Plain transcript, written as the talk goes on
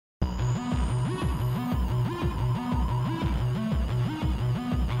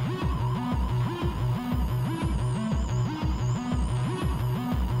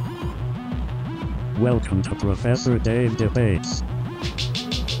Welcome to Professor Dave Debates.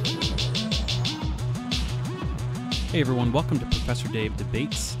 Hey everyone, welcome to Professor Dave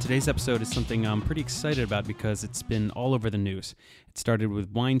Debates. Today's episode is something I'm pretty excited about because it's been all over the news. It started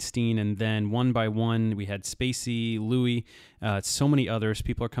with Weinstein, and then one by one we had Spacey, Louis, so many others.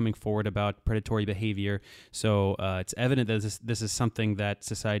 People are coming forward about predatory behavior, so it's evident that this is something that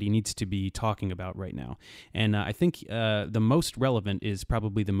society needs to be talking about right now. And I think the most relevant is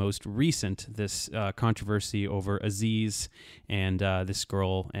probably the most recent, this controversy over Aziz and this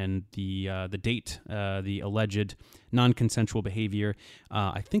girl and the date, the alleged non-consensual behavior.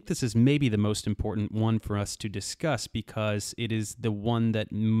 I think this is maybe the most important one for us to discuss because it is the one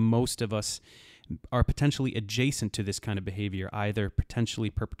that most of us are potentially adjacent to this kind of behavior, either potentially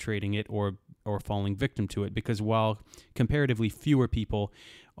perpetrating it or falling victim to it. Because while comparatively fewer people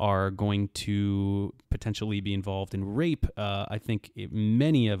are going to potentially be involved in rape, I think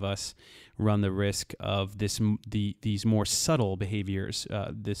many of us run the risk of these more subtle behaviors,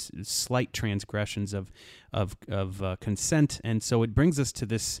 this slight transgressions of consent. And so it brings us to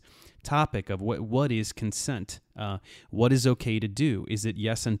this topic of what is consent? What is okay to do? Is it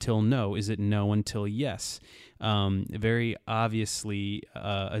yes until no? Is it no until yes? Very obviously,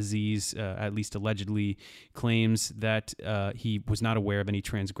 Aziz, at least allegedly, claims that he was not aware of any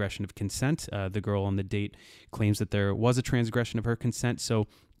transgression of consent. The girl on the date claims that there was a transgression of her consent. So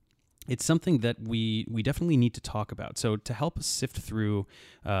it's something that we definitely need to talk about. So to help us sift through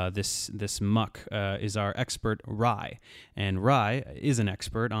this muck is our expert, Rai. And Rai is an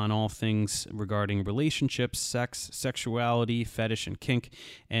expert on all things regarding relationships, sex, sexuality, fetish, and kink.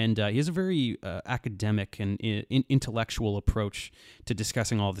 And he has a very academic and intellectual approach to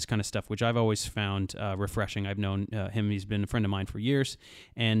discussing all this kind of stuff, which I've always found refreshing. I've known him. He's been a friend of mine for years.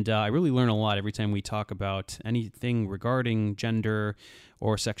 And I really learn a lot every time we talk about anything regarding gender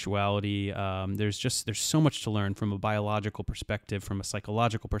or sexuality. There's so much to learn from a biological perspective, from a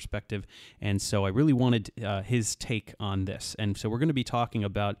psychological perspective, and so I really wanted his take on this. And so we're going to be talking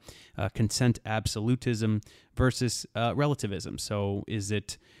about consent absolutism versus relativism. So is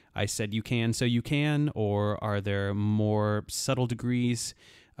it, I said you can, so you can, or are there more subtle degrees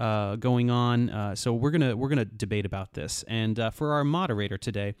going on? So we're gonna debate about this. And for our moderator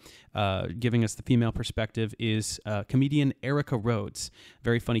today, giving us the female perspective is comedian Erica Rhodes.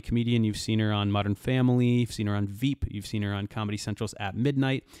 Very funny comedian. You've seen her on Modern Family. You've seen her on Veep. You've seen her on Comedy Central's At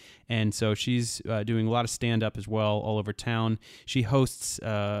Midnight. And so she's doing a lot of stand-up as well all over town. She hosts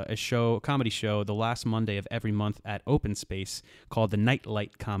a comedy show, the last Monday of every month at Open Space called the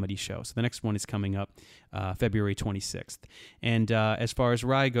Nightlight Comedy Show. So the next one is coming up February 26th. And as far as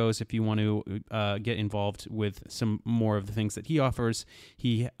Rai goes, if you want to get involved with some more of the things that he offers,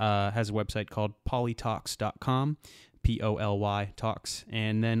 he has a website called polytalks.com. Poly talks,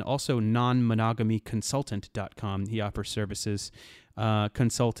 and then also nonmonogamyconsultant.com. He offers services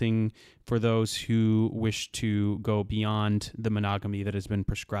consulting for those who wish to go beyond the monogamy that has been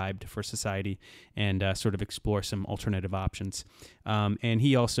prescribed for society and sort of explore some alternative options. And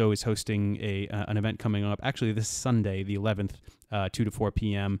he also is hosting an event coming up, actually this Sunday, the 11th, 2 to 4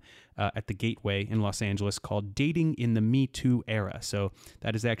 p.m. At the Gateway in Los Angeles called Dating in the Me Too Era. So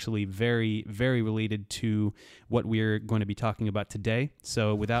that is actually very, very related to what we're going to be talking about today.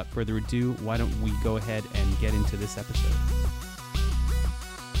 So without further ado, why don't we go ahead and get into this episode?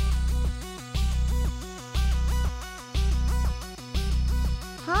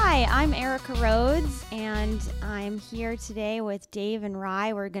 Hi, I'm Erica Rhodes, and I'm here today with Dave and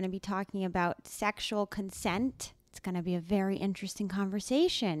Rai. We're going to be talking about sexual consent. It's going to be a very interesting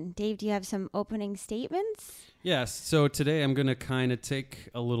conversation. Dave, do you have some opening statements? Yes. So today I'm going to kind of take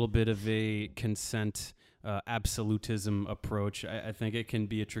a little bit of a consent absolutism approach. I think it can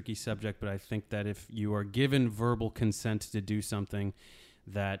be a tricky subject, but I think that if you are given verbal consent to do something,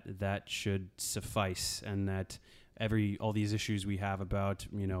 that should suffice, and that all these issues we have about,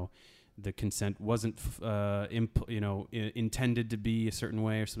 the consent wasn't, intended to be a certain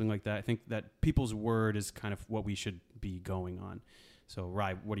way or something like that. I think that people's word is kind of what we should be going on. So,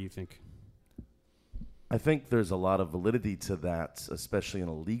 Rai, what do you think? I think there's a lot of validity to that, especially in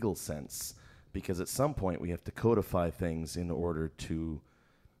a legal sense, because at some point we have to codify things in order to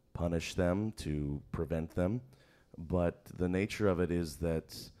punish them, to prevent them. But the nature of it is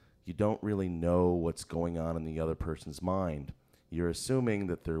that you don't really know what's going on in the other person's mind. You're assuming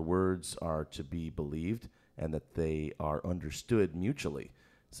that their words are to be believed and that they are understood mutually.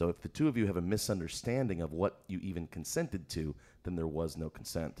 So if the two of you have a misunderstanding of what you even consented to, then there was no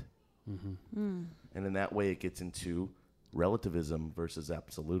consent. Mm-hmm. Mm. And in that way, it gets into relativism versus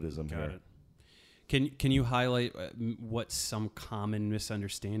absolutism. Got it. Can you highlight what some common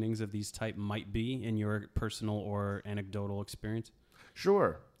misunderstandings of these type might be in your personal or anecdotal experience?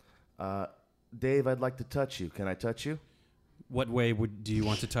 Sure. Dave, I'd like to touch you. Can I touch you? What way do you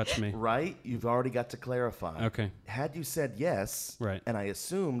want to touch me? Right? You've already got to clarify. Okay. Had you said yes, Right. and I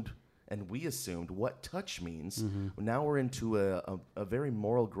assumed, and we assumed what touch means, now we're into a very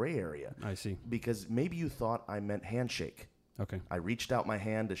moral gray area. I see. Because maybe you thought I meant handshake. Okay. I reached out my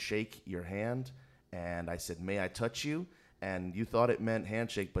hand to shake your hand, and I said, may I touch you? And you thought it meant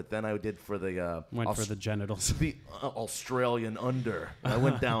handshake, but then I did for the... Went for the genitals. The Australian under. I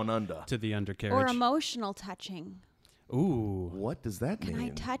went down under. To the undercarriage. Or emotional touching. Ooh. What does that Can mean? I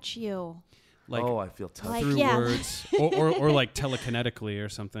touch you? Like I feel touched. Like, through yeah. words. or like telekinetically or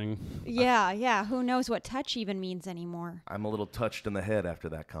something. Yeah. Who knows what touch even means anymore? I'm a little touched in the head after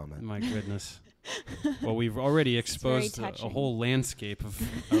that comment. My goodness. Well, we've already exposed a touching. whole landscape of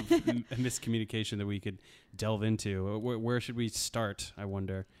miscommunication that we could delve into. Where should we start, I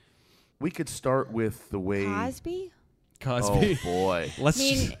wonder? We could start with the way... Cosby? Cosby? Oh, boy. Let's I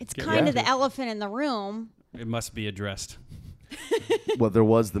mean, just it's get kind right of the to it. elephant in the room. It must be addressed. Well, there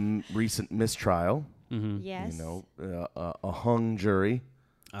was the recent mistrial. Mm-hmm. Yes. You know, a hung jury.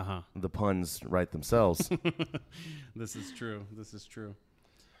 Uh-huh. The puns write themselves. This is true. This is true.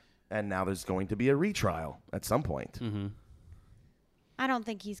 And now there's going to be a retrial at some point. Mm-hmm. I don't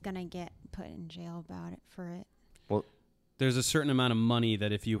think he's going to get put in jail about it for it. Well, There's a certain amount of money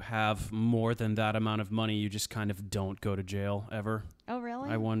that if you have more than that amount of money, you just kind of don't go to jail ever. Oh, really?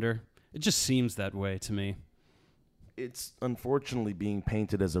 I wonder. It just seems that way to me. it's unfortunately being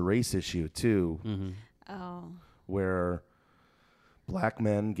painted as a race issue, too, Mm-hmm. Oh. where black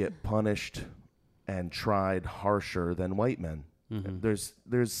men get punished and tried harsher than white men. Mm-hmm.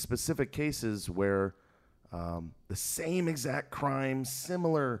 There's specific cases where the same exact crime,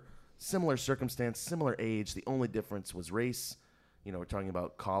 similar circumstance, similar age. The only difference was race. You know, we're talking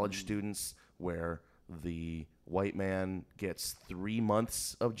about college students where the white man gets 3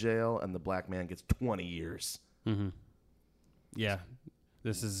 months of jail and the black man gets 20 years. Mm-hmm. Yeah,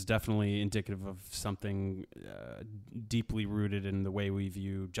 this is definitely indicative of something deeply rooted in the way we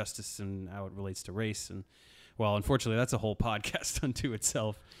view justice and how it relates to race. And, well, unfortunately, that's a whole podcast unto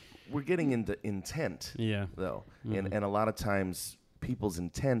itself. We're getting into intent, Yeah. though. Mhm. And a lot of times people's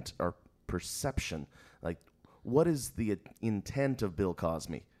intent are perception. Like, what is the intent of Bill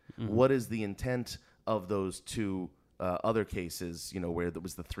Cosby? Mhm. What is the intent of those two other cases, you know, where there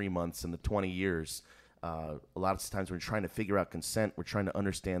was the 3 months and the 20 years? A lot of times when we're trying to figure out consent, we're trying to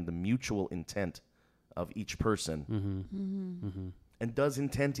understand the mutual intent of each person. Mm-hmm. Mm-hmm. And does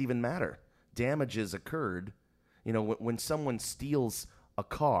intent even matter? Damages occurred. You know, when someone steals a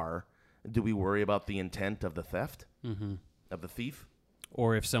car, do we worry about the intent of the theft, Mm-hmm. of the thief?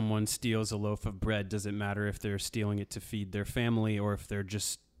 Or if someone steals a loaf of bread, does it matter if they're stealing it to feed their family or if they're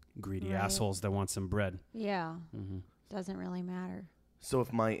just greedy Right. assholes that want some bread? Yeah. Mm-hmm. Doesn't really matter. So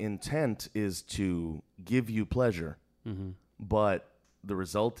if my intent is to give you pleasure, Mm-hmm. but the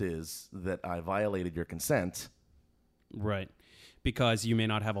result is that I violated your consent, Right. Because you may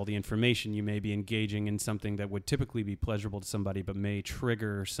not have all the information. You may be engaging in something that would typically be pleasurable to somebody, but may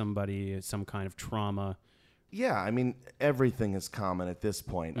trigger somebody some kind of trauma. yeah, I mean, everything is common at this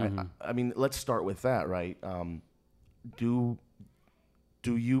point. Mhm. I mean, let's start with that, right? Do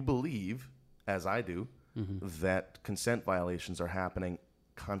you believe, as I do, Mm-hmm. that consent violations are happening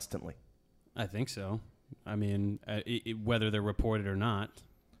constantly? I think so. I mean, whether they're reported or not,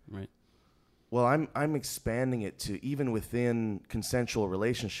 right? Well, I'm expanding it to even within consensual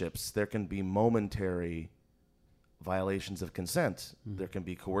relationships, there can be momentary violations of consent. Mhm. There can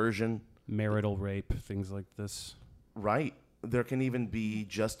be coercion, Marital rape, things like this. right? There can even be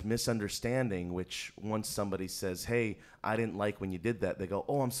just misunderstanding, which once somebody says, hey, I didn't like when you did that, they go,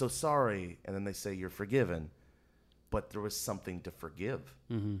 oh, I'm so sorry. And then they say, you're forgiven. But there was something to forgive.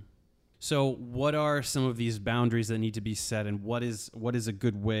 Mm-hmm. So, what are some of these boundaries that need to be set, and what is a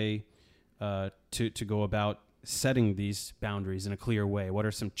good way to go about setting these boundaries in a clear way? What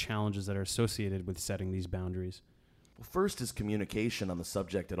are some challenges that are associated with setting these boundaries? Well, first is communication on the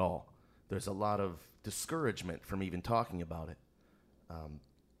subject at all. There's a lot of discouragement from even talking about it.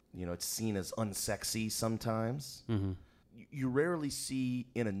 You know, it's seen as unsexy sometimes. Mm-hmm. You rarely see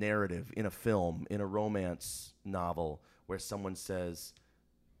in a narrative, in a film, in a romance novel, where someone says,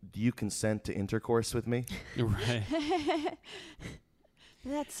 do you consent to intercourse with me? Right.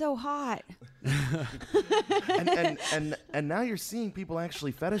 That's so hot. and now you're seeing people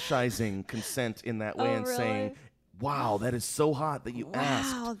actually fetishizing consent in that way Oh, and really? saying, wow, that is so hot that you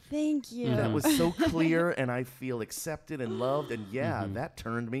asked. Wow, thank you. That was so clear, and I feel accepted and loved, and that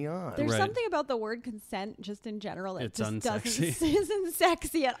turned me on. There's Right. something about the word consent just in general that It's just unsexy. isn't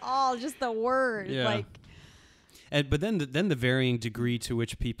sexy at all. Just the word. Yeah. Like, But then the varying degree to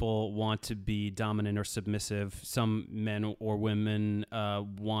which people want to be dominant or submissive, some men or women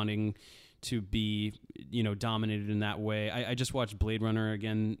wanting to be, dominated in that way. I just watched Blade Runner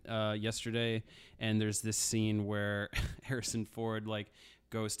again yesterday, and there's this scene where Harrison Ford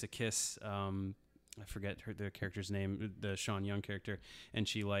goes to kiss I forget the character's name, the Sean Young character, and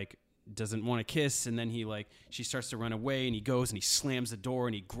she doesn't want to kiss, and then she starts to run away, and he goes and he slams the door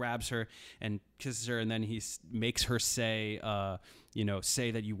and he grabs her and kisses her, and then he makes her say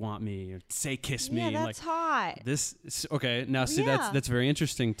say that you want me, or say kiss me. yeah, And, that's hot. Okay, now see Yeah. that's very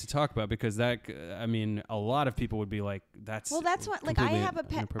interesting to talk about, because a lot of people would be like, that's Well, that's what I completely have I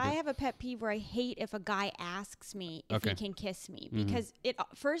inappropriate. have a pet peeve where I hate if a guy asks me if he Okay. can kiss me, because it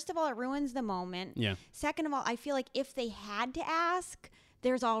first of all, it ruins the moment. Yeah. Second of all, I feel like if they had to ask,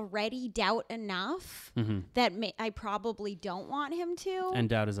 there's already doubt enough that I probably don't want him to. And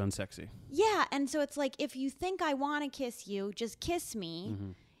doubt is unsexy. Yeah, and so it's like, if you think I want to kiss you, just kiss me.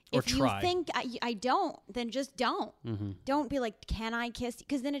 Or If try. you think I don't, then just don't. Don't be like, can I kiss?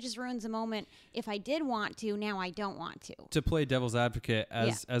 Because then it just ruins the moment. If I did want to, now I don't want to. To play devil's advocate,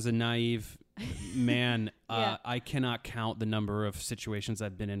 as a naive man, Yeah. I cannot count the number of situations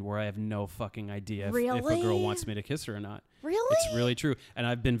I've been in where I have no fucking idea if a Really? girl wants me to kiss her or not. Really? It's really true. And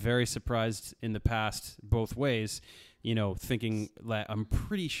I've been very surprised in the past both ways, thinking that I'm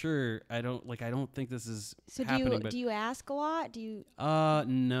pretty sure I don't think this is So happening. do you ask a lot? Do you?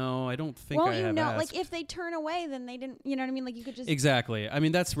 No, I don't think Won't I you have know? asked. Like, if they turn away, then they didn't. You know what I mean? Like, you could just. Exactly. I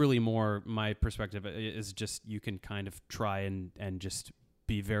mean, that's really more my perspective, is just you can kind of try and just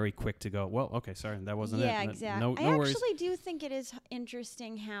be very quick to go, well, okay, sorry, that wasn't it. Yeah, No- exactly. No I worries. actually do think it is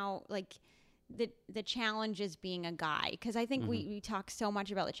interesting how the challenges being a guy, because I think we talk so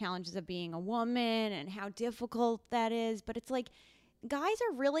much about the challenges of being a woman and how difficult that is, but it's like guys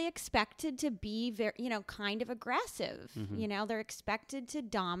are really expected to be very, kind of aggressive. They're expected to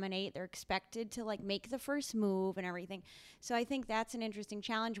dominate. They're expected to make the first move and everything. So I think that's an interesting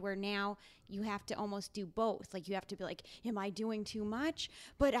challenge where now you have to almost do both. Like, you have to be like, am I doing too much?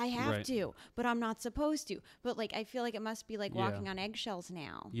 But I have Right. to, but I'm not supposed to. But I feel like it must be like Yeah. walking on eggshells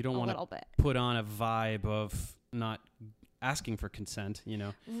now. You don't a want little to bit. put on a vibe of not asking for consent,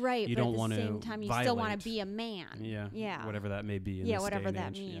 Right, You but don't at want the to same time, you still want violate. to be a man. Yeah. Whatever that may be in Yeah, this day whatever and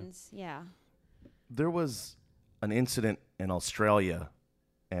that age, yeah. means. Yeah. There was an incident in Australia,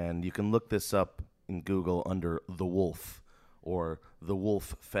 and you can look this up in Google under the wolf or the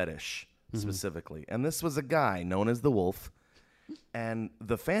wolf fetish specifically. And this was a guy known as the wolf, and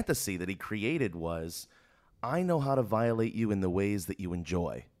the fantasy that he created was, I know how to violate you in the ways that you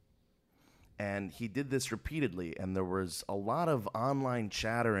enjoy. And he did this repeatedly, and there was a lot of online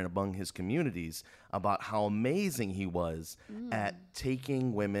chatter and among his communities about how amazing he was at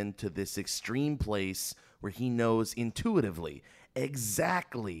taking women to this extreme place where he knows intuitively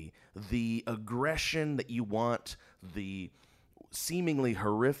exactly the aggression that you want, the seemingly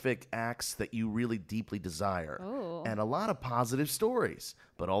horrific acts that you really deeply desire. Oh. And a lot of positive stories,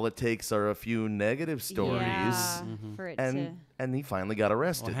 but all it takes are a few negative stories. Yeah, for it to. And he finally got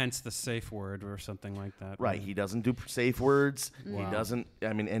arrested. Well, hence the safe word or something like that. Right, he doesn't do safe words. Wow. He doesn't.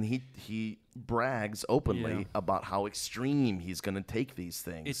 I mean, and he brags openly Yeah. about how extreme he's going to take these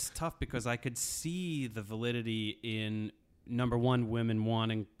things. It's tough because I could see the validity in, number one, women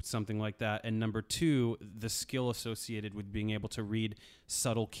wanting something like that, and number two, the skill associated with being able to read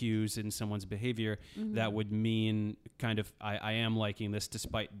subtle cues in someone's behavior that would mean kind of, I am liking this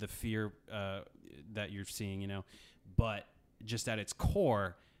despite the fear that you're seeing, but just at its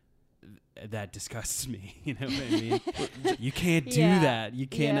core, that disgusts me. You know what I mean? You can't do Yeah. that. You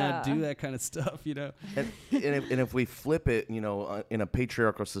cannot Yeah. do that kind of stuff, and if we flip it, in a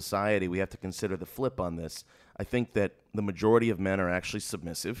patriarchal society, we have to consider the flip on this. I think that the majority of men are actually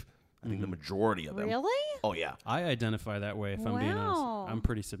submissive. I think the majority of them. Really? Oh, yeah. I identify that way, if I'm being Wow. honest. I'm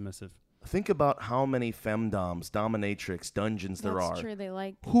pretty submissive. Think about how many femdoms, dominatrix, dungeons there That's are. true. They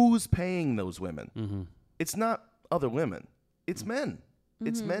like. Who's paying those women? Mm-hmm. It's not other women. It's men.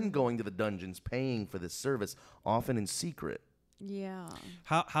 It's men going to the dungeons, paying for this service, often in secret. Yeah.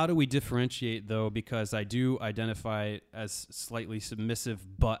 How do we differentiate, though? Because I do identify as slightly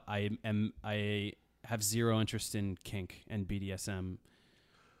submissive, but I have zero interest in kink and BDSM.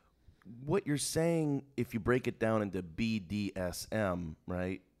 What you're saying, if you break it down into BDSM,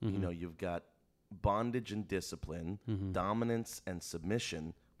 right? You've got bondage and discipline, dominance and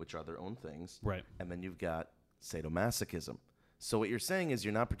submission, which are their own things. Right. And then you've got sadomasochism. So what you're saying is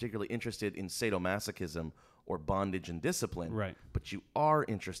you're not particularly interested in sadomasochism or bondage and discipline, Right. but you are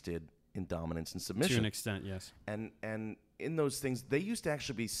interested in dominance and submission. To an extent, yes. And in those things, they used to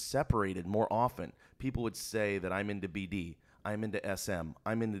actually be separated more often. People would say that I'm into BD, I'm into SM,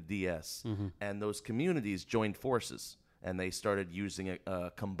 I'm into DS, and those communities joined forces, and they started using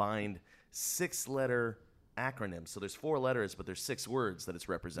a combined 6-letter acronym. So there's 4 letters, but there's 6 words that it's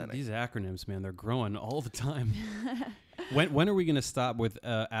representing. These acronyms, man, they're growing all the time. When are we going to stop with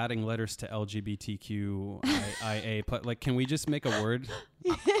adding letters to LGBTQIA? Like, can we just make a word?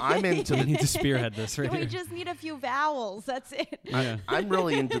 I'm into We the need to spearhead this right We here. just need a few vowels. That's it. Yeah. I'm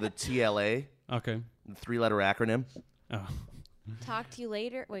really into the TLA, Okay. the 3-letter acronym. Oh, Talk to you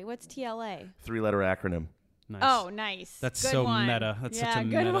later. Wait, what's TLA? 3-letter acronym. nice. Oh, nice. That's Good so one. meta. That's yeah, such a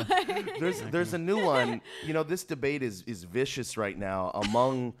good meta. one. There's a new one. You know, this debate is vicious right now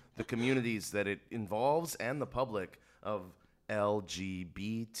among the communities that it involves and the public of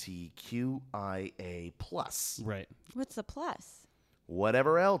LGBTQIA plus. Right. What's the plus?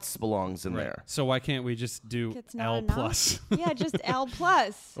 Whatever else belongs in Right. there. So why can't we just do It's not L enough? plus? Yeah, just L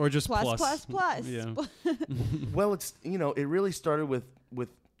plus. Or just plus, plus. plus, plus. Yeah. Well, it's it really started with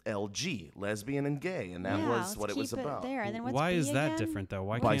LG, lesbian and gay, and that Yeah, was let's what it was keep about. There. And then what's Why B is that again? different though?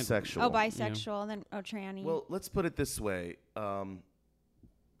 Why Bisexual. Oh, bisexual. And then tranny. Well, let's put it this way.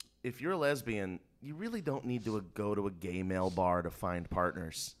 If you're a lesbian, you really don't need to go to a gay male bar to find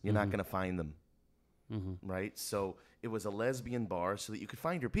partners. You're not going to find them, right? So it was a lesbian bar so that you could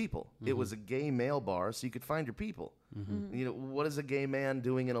find your people. It was a gay male bar so you could find your people. You know, what is a gay man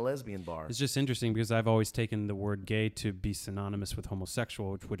doing in a lesbian bar? It's just interesting because I've always taken the word gay to be synonymous with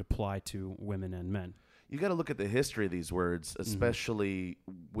homosexual, which would apply to women and men. You got to look at the history of these words, especially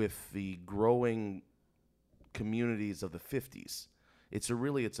with the growing communities of the 50s. It's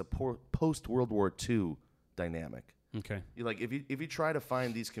a post World War II dynamic. Okay. Like if you try to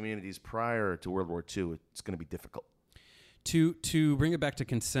find these communities prior to World War II, it's going to be difficult. To bring it back to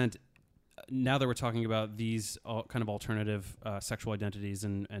consent, now that we're talking about these kind of alternative sexual identities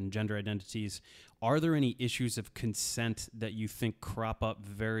and gender identities, are there any issues of consent that you think crop up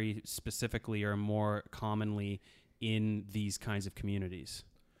very specifically or more commonly in these kinds of communities?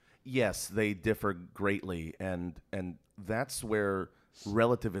 Yes, they differ greatly, and that's where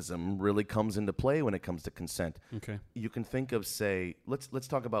relativism really comes into play when it comes to consent. Okay. You can think of, say, let's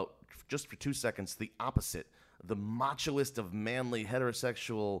talk about just for 2 seconds the opposite, the machoist of manly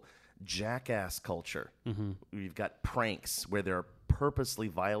heterosexual jackass culture. You've got pranks where they're purposely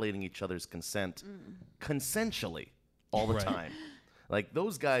violating each other's consent consensually all the Right. time. Like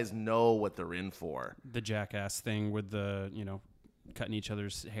those guys know what they're in for. The jackass thing with the, cutting each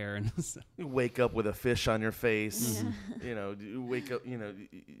other's hair and You wake up with a fish on your face. You wake up,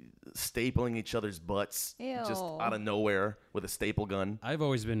 stapling each other's butts just Ew. out of nowhere with a staple gun. I've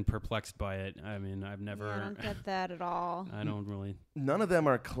always been perplexed by it. I mean, I've never. Yeah, I don't get that at all. I don't really. None of them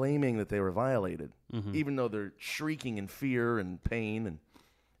are claiming that they were violated, even though they're shrieking in fear and pain,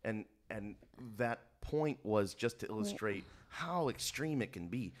 and that point was just to illustrate how extreme it can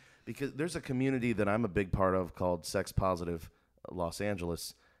be. Because there's a community that I'm a big part of called Sex Positive Los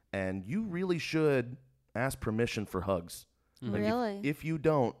Angeles, and you really should ask permission for hugs. Like Really? if you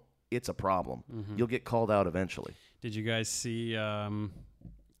don't, it's a problem. You'll get called out eventually. Did you guys see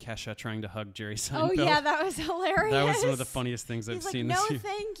Kesha trying to hug Jerry Seinfeld? Oh, yeah, that was hilarious. That was one of the funniest things He's I've like, seen no, this year.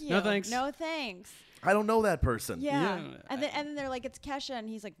 thank you. No thanks. No, thanks. I don't know that person. Yeah. Yeah, And then they're like, it's Kesha. And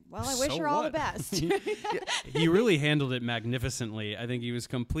he's like, well, I wish So her all the what? best. He really handled it magnificently. I think he was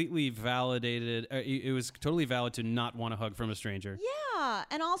completely validated. It was totally valid to not want a hug from a stranger. Yeah.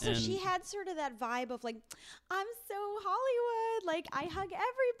 And also, she And- had sort of that vibe of like, I'm so Hollywood. Like, I hug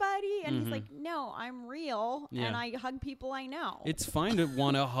everybody. And he's like, no, I'm real. Yeah. And I hug people I know. It's fine to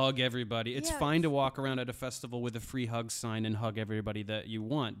want to hug everybody. It's Yeah, fine to walk around at a festival with a free hug sign and hug everybody that you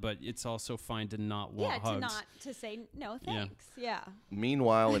want, but it's also fine to not want yeah, hugs. to say no thanks. Yeah.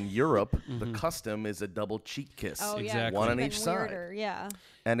 Meanwhile, in Europe, the custom is a double cheek kiss. Oh, yeah. Exactly. it's One on even each side. weirder. Yeah.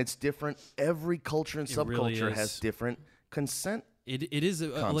 And it's different. Every culture and It really subculture is. has different consent. It is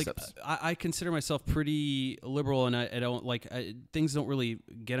like Concepts. I consider myself pretty liberal, and I don't like things don't really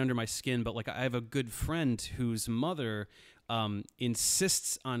get under my skin. But like I have a good friend whose mother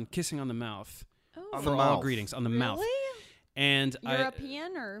insists on kissing on the mouth Oh. On for the all mouth. greetings on the mouth. Really? And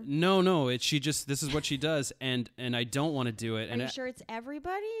European or? No. She just, this is what she does, and I don't want to do it. Are And you sure it's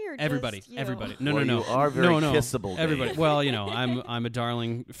everybody or everybody, just you? everybody. Well, No. you are very kissable, Everybody. Dave. Well, I'm a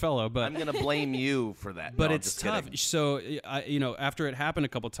darling fellow, but I'm gonna blame you for that. but No, I'm it's just tough. kidding. So after it happened a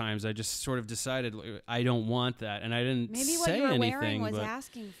couple times, I just sort of decided I don't want that, and I didn't Maybe what say you were anything. wearing was but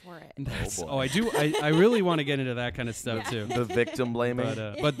asking for it. that's, boy. I do. I really want to get into that kind of stuff too. The victim blaming.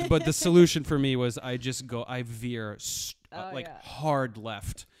 But the solution for me was I veer Yeah. hard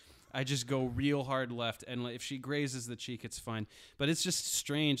left. I just go real hard left, and if she grazes the cheek, it's fine. But it's just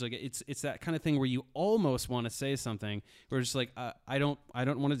strange. Like it's that kind of thing where you almost want to say something. Where it's just like I don't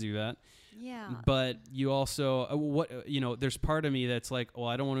want to do that. Yeah. But you also there's part of me that's like, well,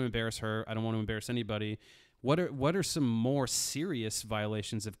 I don't want to embarrass her. I don't want to embarrass anybody. What are some more serious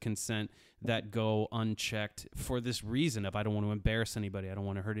violations of consent that go unchecked for this reason of I don't want to embarrass anybody. I don't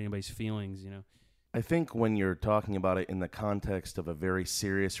want to hurt anybody's feelings. I think when you're talking about it in the context of a very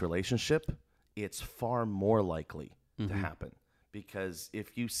serious relationship, it's far more likely to happen. Because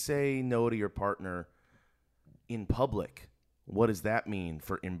if you say no to your partner in public, what does that mean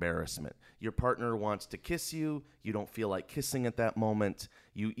for embarrassment? Your partner wants to kiss you. You don't feel like kissing at that moment.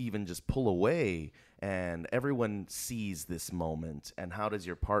 You even just pull away, and everyone sees this moment. And how does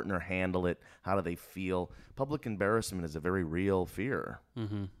your partner handle it? How do they feel? Public embarrassment is a very real fear.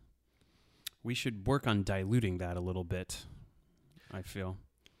 Mm-hmm. We should work on diluting that a little bit. I feel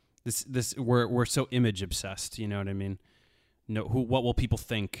we're so image obsessed. You know what I mean? No, what will people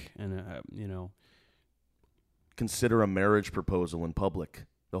think? And Consider a marriage proposal in public.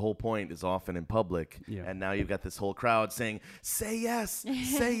 The whole point is often in public, Yeah. and now you've got this whole crowd saying, "Say yes,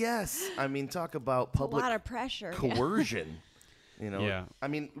 say yes." I mean, talk about public a lot of pressure. coercion. Yeah. I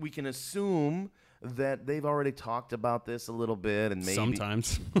mean, we can assume that they've already talked about this a little bit, and maybe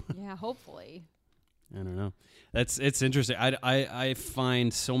sometimes. Yeah, hopefully. I don't know. It's interesting. I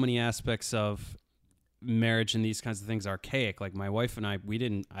find so many aspects of marriage and these kinds of things archaic. Like my wife and I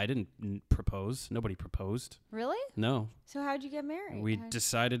didn't propose. Nobody proposed. Really? No. So how'd you get married? We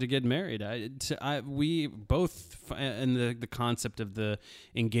decided to get married. We both, and the concept of the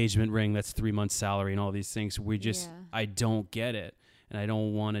engagement ring, that's 3 months salary and all these things. We just, Yeah. I don't get it. And I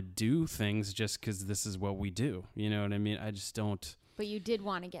don't want to do things just because this is what we do. You know what I mean? I just don't. But you did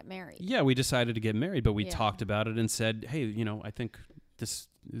want to get married. Yeah, we decided to get married, but we Yeah. talked about it and said, hey, I think this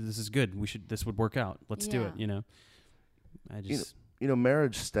is good. This would work out. Let's do it. I just.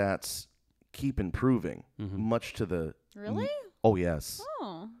 marriage stats keep improving, much to the. Really? Oh yes.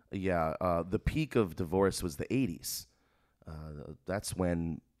 Oh. Yeah. The peak of divorce was the 80s. That's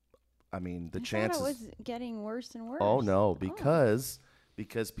when. I mean, the chances. Thought it was getting worse and worse. Oh no, because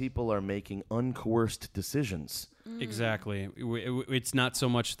people are making uncoerced decisions. Exactly. It's not so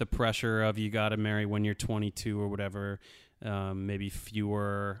much the pressure of you got to marry when you're 22 or whatever. Maybe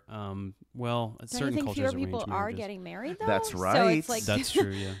fewer. Certain you think cultures fewer arrange people are marriages. getting married though? That's So right. it's like That's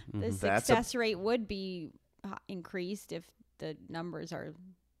true. Yeah. the Mhm. That's success rate would be increased if the numbers are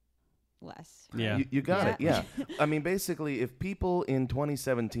less. right? Yeah. You got it. Yeah. I mean, basically, if people in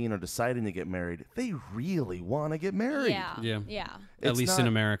 2017 are deciding to get married, they really want to get married. Yeah. Yeah. Yeah. At It's least in not-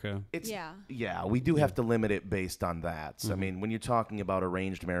 America. Yeah. We do have to limit it based on that. So, I Mhm. mean, when you're talking about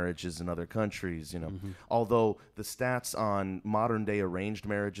arranged marriages in other countries, Mhm. although the stats on modern day arranged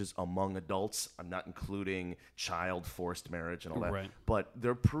marriages among adults, I'm not including child forced marriage and all that, Right. but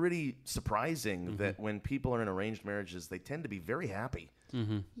they're pretty surprising that when people are in arranged marriages, they tend to be very happy.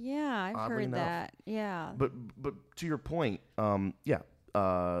 Mm-hmm. Yeah, I've Oddly heard enough. that. Yeah. But to your point,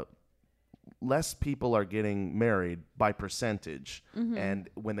 less people are getting married by percentage. Mm-hmm. And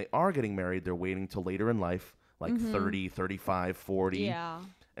when they are getting married, they're waiting till later in life, like 30, 35, 40. Mm-hmm. Yeah.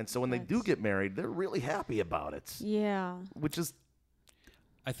 And so when they do That's- get married, they're really happy about it, Yeah. which is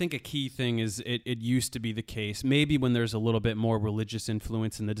I think a key thing is it used to be the case, maybe when there's a little bit more religious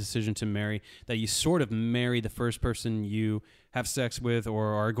influence in the decision to marry, that you sort of marry the first person you have sex with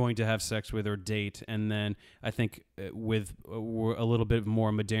or are going to have sex with or date. And then I think with a little bit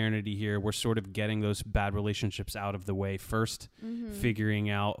more modernity here, we're sort of getting those bad relationships out of the way first,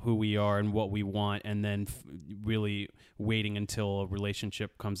 figuring out who we are and what we want, and then really waiting until a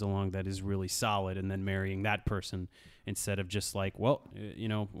relationship comes along that is really solid and then marrying that person. Instead of just like, well,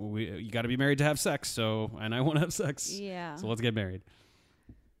 you got to be married to have sex, and I want to have sex, Yeah. so let's get married.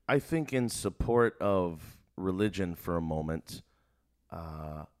 I think in support of religion for a moment,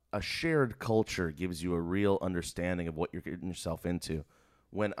 a shared culture gives you a real understanding of what you're getting yourself into.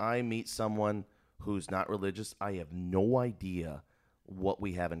 When I meet someone who's not religious, I have no idea what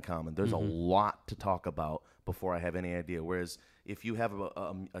we have in common. There's a lot to talk about before I have any idea. Whereas if you have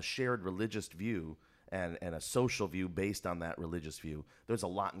a shared religious view and a social view based on that religious view, there's a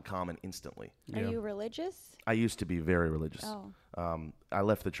lot in common instantly. Are you religious? I used to be very religious. Oh. I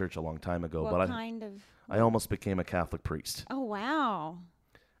left the church a long time ago, What but kind of? I almost became a Catholic priest. Oh, wow.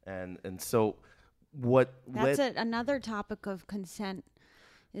 And so what That's led, another topic of consent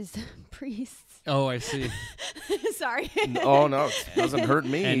is priests. Oh, I see. Sorry. oh no, it doesn't hurt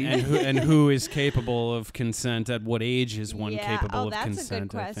me. and who is capable of consent? At what age is one yeah. capable of that's consent? a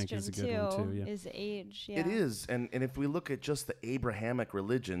good I think question is a good one too. Yeah. Is age? Yeah. It is, and if we look at just the Abrahamic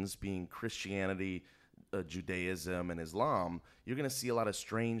religions, being Christianity, Judaism, and Islam, you're going to see a lot of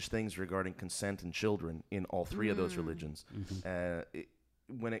strange things regarding consent and children in all three of those religions.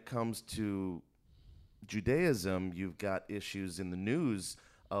 When it comes to Judaism, you've got issues in the news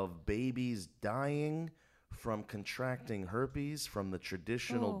of babies dying from contracting herpes from the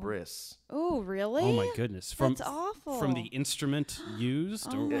traditional bris. Oh, really? Oh my goodness! From That's awful. From the instrument used,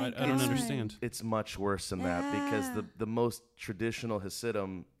 Oh or my I don't God. understand. It's much worse than that because the most traditional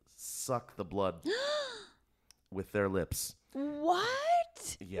Hasidim suck the blood with their lips. What?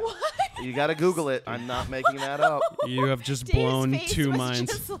 Yeah. What? You got to Google it. I'm not making that up. You have just Dave's blown face two was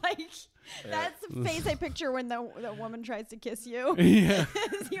minds. Just like, that's the face I picture when the woman tries to kiss you. Yeah,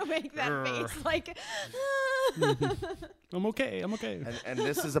 You make that face like. I'm okay. I'm okay. And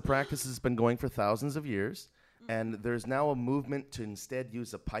this is a practice that's been going for thousands of years. And there's now a movement to instead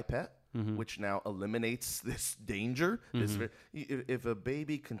use a pipette, which now eliminates this danger. If a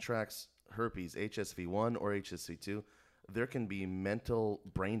baby contracts herpes, HSV1 or HSV2, there can be mental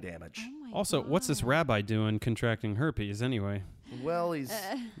brain damage. Oh my Also, what's this rabbi doing contracting herpes anyway? Well, he's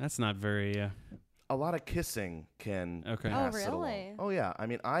That's not very. a lot of kissing can Okay. pass Oh, it along. really? Oh, yeah. I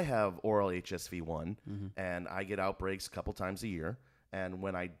mean, I have oral HSV1, and I get outbreaks a couple times a year. And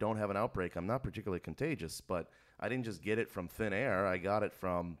when I don't have an outbreak, I'm not particularly contagious, but I didn't just get it from thin air. I got it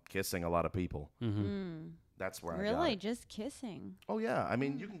from kissing a lot of people. That's where I got Really? it. Just kissing? Oh, yeah. I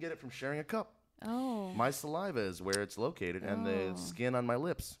mean, you can get it from sharing a cup. Oh. My saliva is where it's located, and the skin on my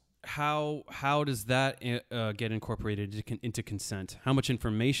lips. How does that get incorporated into consent? How much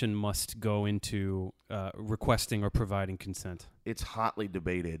information must go into requesting or providing consent? It's hotly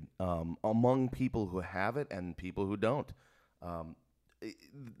debated among people who have it and people who don't.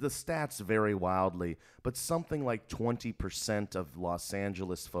 The stats vary wildly, but something like 20% of Los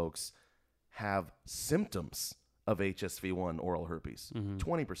Angeles folks have symptoms of HSV1 oral herpes.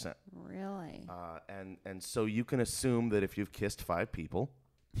 20%. Really? And so you can assume that if you've kissed 5 people,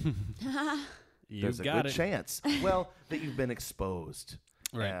 You there's a got good it. chance, well, that you've been exposed.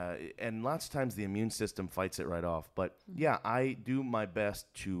 Right. And lots of times the immune system fights it right off. But yeah, I do my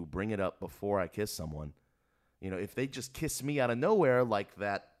best to bring it up before I kiss someone. You know, if they just kiss me out of nowhere, like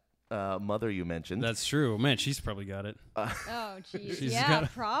that mother you mentioned. That's true. Man, she's probably got it. Oh, geez. She's Yeah,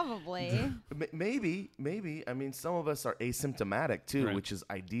 got- probably. Maybe. I mean, some of us are asymptomatic too, Right. which is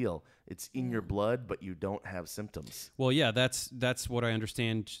ideal. It's in your blood, but you don't have symptoms. Well, yeah, that's what I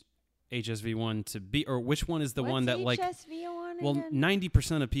understand HSV1 to be. Or which one is the one that like? HSV1 Well, again?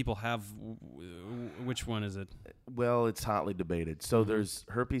 90% of people have. Which one is it? Well, it's hotly debated. So there's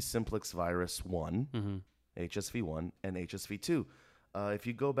herpes simplex virus 1, HSV1, and HSV2. If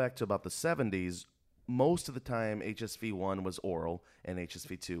you go back to about the 70s, most of the time HSV1 was oral and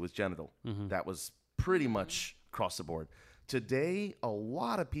HSV2 was genital. That was pretty much across the board. Today, a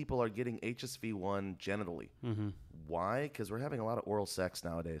lot of people are getting HSV1 genitally. Why? Because we're having a lot of oral sex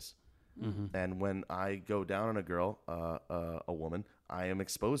nowadays. And when I go down on a girl, a woman, I am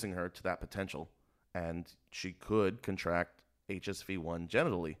exposing her to that potential. And she could contract HSV1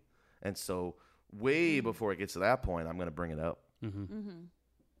 genitally. And so way before it gets to that point, I'm going to bring it up. You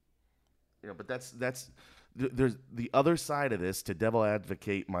know, but there's the other side of this. To devil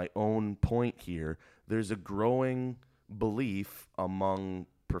advocate my own point here, there's a growing belief among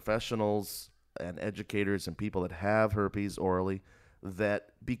professionals and educators and people that have herpes orally that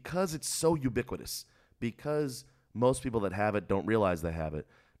because it's so ubiquitous, because most people that have it don't realize they have it,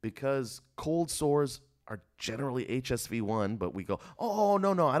 because cold sores are generally HSV1, but we go, oh,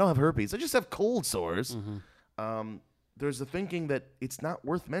 no, I don't have herpes. I just have cold sores. There's a thinking that it's not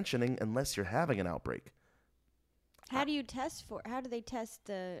worth mentioning unless you're having an outbreak. How do you test for? How do they test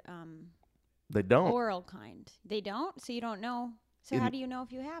the They don't. oral kind? They don't, so you don't know. So how do you know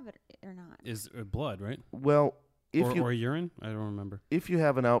if you have it or not? Is blood, right? Well, Or urine? I don't remember. if you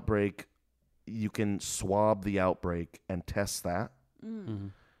have an outbreak, you can swab the outbreak and test that.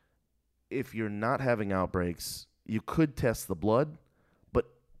 If you're not having outbreaks, you could test the blood, but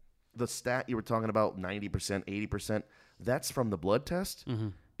the stat you were talking about, 90%, 80%, that's from the blood test.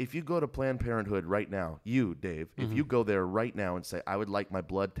 if you go to Planned Parenthood right now, you, Dave, if you go there right now and say, I would like my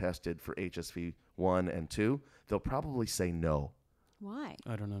blood tested for HSV 1 and 2, they'll probably say no. Why?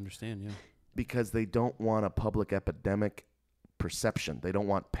 I don't understand. Yeah. Because they don't want a public epidemic perception. They don't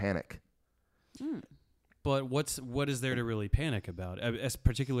want panic. But what is there to really panic about? As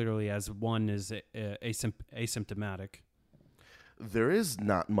particularly as one is asymptomatic. There is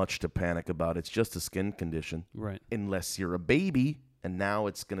not much to panic about. It's just a skin condition. Right. Unless you're a baby, and now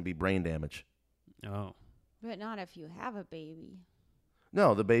it's going to be brain damage. Oh. But not if you have a baby.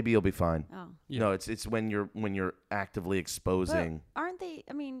 No, the baby will be fine. Oh. Yeah. No, it's when you're actively exposing. But aren't they,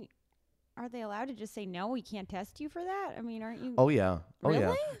 I mean, are they allowed to just say, no, we can't test you for that? I mean, aren't you? Oh yeah. Oh yeah.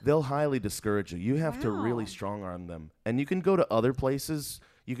 Really? They'll highly discourage you. You have to really Wow. strong arm them. And you can go to other places.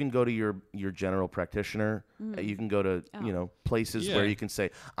 You can go to your general practitioner. You can go to, places Yeah. where you can say,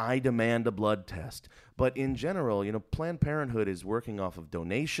 I demand a blood test. But in general, Planned Parenthood is working off of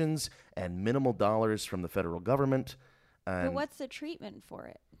donations and minimal dollars from the federal government. But And what's the treatment for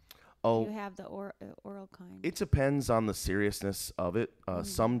it? oh, You have the oral kind. it depends on the seriousness of it.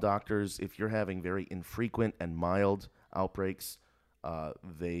 Some doctors, if you're having very infrequent and mild outbreaks,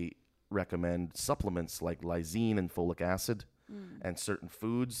 they recommend supplements like lysine and folic acid and certain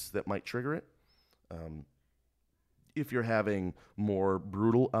foods that might trigger it. If you're having more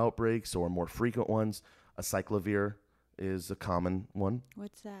brutal outbreaks or more frequent ones, acyclovir is a common one.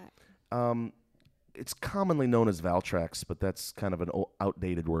 What's that? It's commonly known as Valtrex, but that's kind of an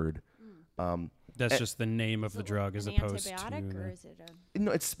outdated word. That's just the name of Is the it drug as an opposed to. antibiotic, or the- is it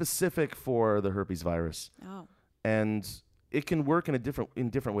No, it's specific for the herpes virus. Oh. And it can work in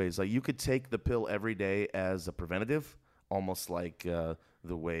different ways. Like you could take the pill every day as a preventative, almost like the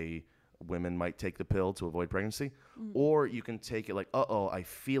way women might take the pill to avoid pregnancy, or you can take it like, I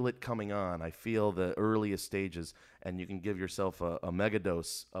feel it coming on. I feel the earliest stages, and you can give yourself a mega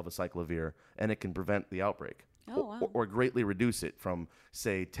dose of acyclovir, and it can prevent the outbreak. Oh, wow. Or greatly reduce it from,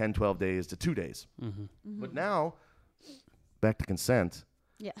 say, 10, 12 days to 2 days. But now, back to consent.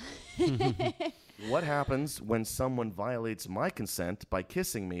 Yeah. What happens when someone violates my consent by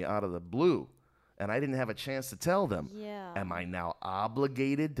kissing me out of the blue and I didn't have a chance to tell them? Yeah. Am I now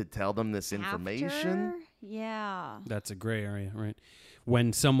obligated to tell them this information? After? Yeah. That's a gray area, right?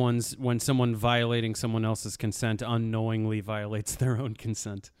 When someone violating someone else's consent unknowingly violates their own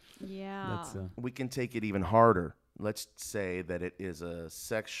consent. Yeah. That's We can take it even harder. Let's say that it is a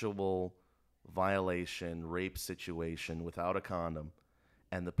sexual violation, rape situation without a condom,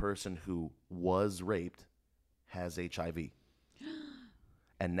 and the person who was raped has HIV.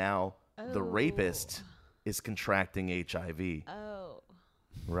 And now the rapist is contracting HIV, Oh.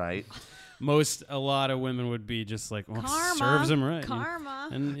 right? a lot of women would be just like, well, Karma. serves them right. Karma.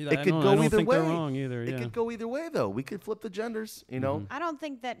 And It I could don't, go I don't either think way. they're wrong either. It Yeah. could go either way, though. We could flip the genders, you know? I don't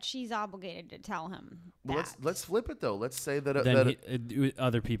think that she's obligated to tell him Well, that. let's flip it, though. Let's say that... Then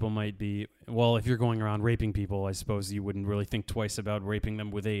other people might be, well, if you're going around raping people, I suppose you wouldn't really think twice about raping them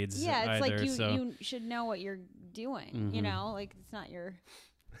with AIDS Yeah, it's either. like so. you should know what you're doing, you know? Like, it's not your...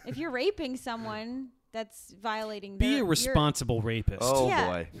 If you're raping someone, that's violating be their... a responsible rapist. Oh, Yeah.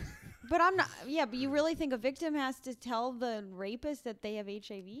 boy. But I'm not... Yeah, but you really think a victim has to tell the rapist that they have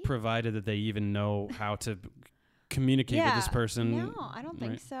HIV? Provided that they even know how to communicate with this person. No, I don't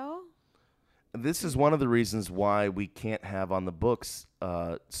think right? so. This is one of the reasons why we can't have on the books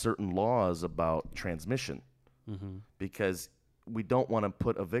certain laws about transmission, because we don't want to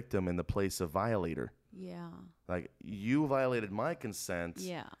put a victim in the place of violator. Yeah. Like, you violated my consent.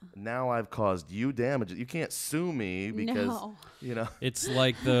 Yeah. Now I've caused you damage. You can't sue me because, No. you know. It's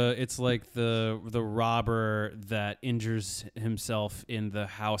like the robber that injures himself in the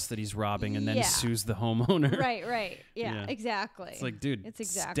house that he's robbing and then Yeah. sues the homeowner. Right. Yeah, Yeah. exactly. It's like, dude, It's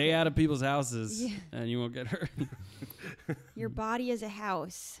exactly. stay out of people's houses Yeah. and you won't get hurt. Your body is a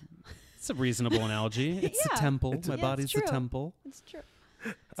house. It's a reasonable analogy. It's Yeah. a temple. My Yeah, body's it's the true. temple. It's true.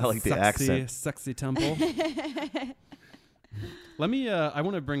 I like the Sexy, accent. Sexy temple. Let me. I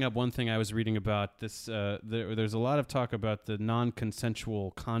want to bring up one thing I was reading about this. There's a lot of talk about the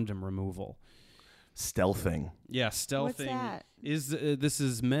non-consensual condom removal. Stealthing. Yeah, stealthing. What's that? This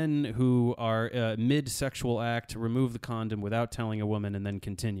is men who are mid-sexual act remove the condom without telling a woman and then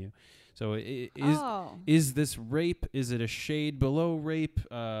continue. So is this rape? Is it a shade below rape?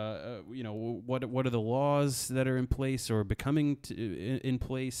 What are the laws that are in place or becoming in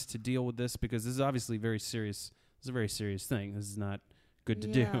place to deal with this? Because this is obviously very serious. It's a very serious thing. This is not good to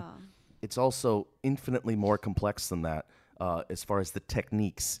do. It's also infinitely more complex than that as far as the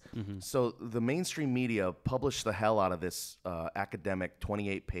techniques. So the mainstream media published the hell out of this academic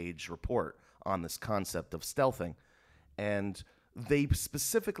 28-page report on this concept of stealthing. And they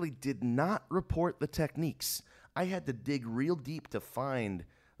specifically did not report the techniques. I had to dig real deep to find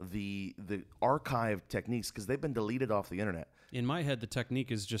the archived techniques because they've been deleted off the internet. In my head, the technique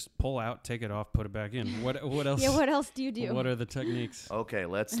is just pull out, take it off, put it back in. What else? Yeah, what else do you do? What are the techniques? Okay,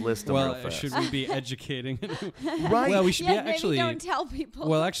 let's list them Well, real fast. should we be educating? Right. Well, we should Yeah, be actually. maybe don't tell people.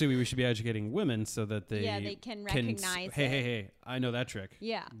 Well, actually, we should be educating women so that they they can recognize hey, it. hey, I know that trick.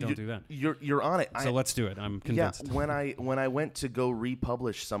 Yeah. Don't do that. You're on it. So let's do it. I'm convinced. Yeah, when I went to go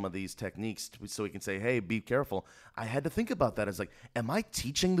republish some of these techniques so we can say, hey, be careful, I had to think about that. It's like, am I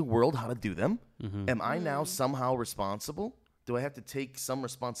teaching the world how to do them? Mm-hmm. Am I now somehow responsible? Do I have to take some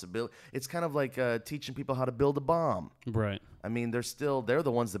responsibility? It's kind of like teaching people how to build a bomb. Right. I mean, they're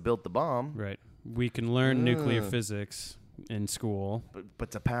the ones that built the bomb. Right. We can learn nuclear physics in school.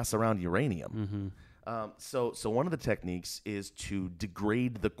 But to pass around uranium. So one of the techniques is to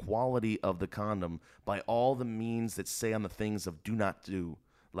degrade the quality of the condom by all the means that say on the things of do not do.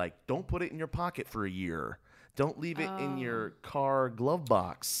 Like, don't put it in your pocket for a year. Don't leave it in your car glove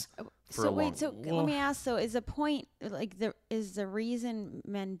box for a long time. Let me ask, so is the point, like, is the reason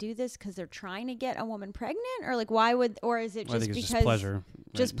men do this because they're trying to get a woman pregnant? Or, like, why would, or is it I just think because? it's just pleasure.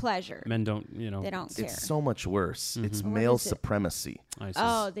 Just right? pleasure. Men don't, They don't care. It's so much worse. It's What male is it? supremacy.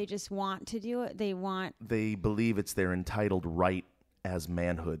 Oh, they just want to do it? They want, They believe it's their entitled right as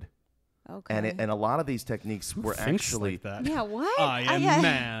manhood. okay. And a lot of these techniques were Thinks actually like that. Yeah, what? I am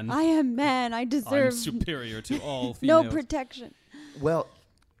man. I am man. I I'm deserve superior to all no females. protection. well,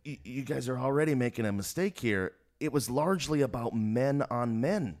 you guys are already making a mistake here. It was largely about men on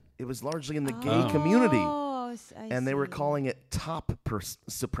men. It was largely in the gay community. Oh, And they were calling it top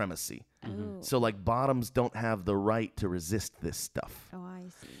supremacy. So, like, bottoms don't have the right to resist this stuff. Oh, I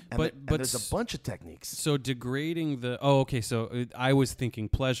see. And, But- and but there's s- a bunch of techniques. So degrading the so I was thinking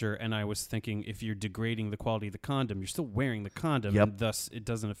pleasure, and I was thinking if you're degrading the quality of the condom, you're still wearing the condom, Yep. and thus it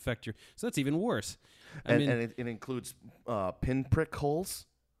doesn't affect your. So that's even worse. I And, mean, and it includes pinprick holes.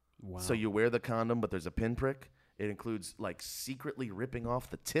 wow. So you wear the condom, but there's a pinprick. It includes, like, secretly ripping off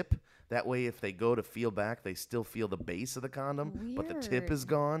the tip. That way, if they go to feel back, they still feel the base of the condom, but the tip is Weird.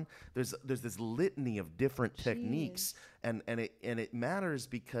 gone. There's this litany of different techniques, and it matters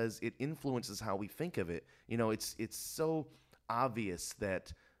because it influences how we think of it. You know, it's so obvious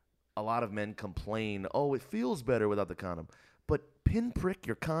that a lot of men complain, oh, it feels better without the condom. But pinprick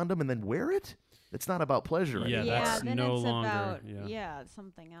your condom and then wear it? It's not about pleasure Yeah, anymore. that's then no it's longer- about, yeah.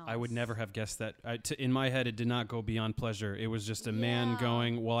 something else. I would never have guessed that. In my head, it did not go beyond pleasure. It was just a man Yeah.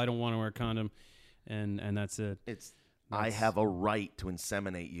 going, "Well, I don't want to wear a condom," and that's it. It's I have a right to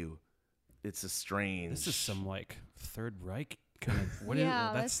inseminate you. It's a strange. This is some like Third Reich kind of. What is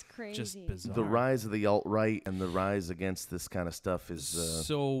Yeah, that's that's just crazy. bizarre. the rise of the alt-right and the rise against this kind of stuff is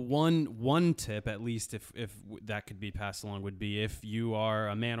So one tip, at least, if that could be passed along, would be if you are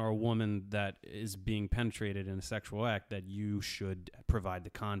a man or a woman that is being penetrated in a sexual act, that you should provide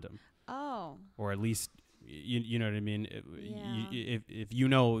the condom, Oh, or at least you know what I mean. Yeah. If you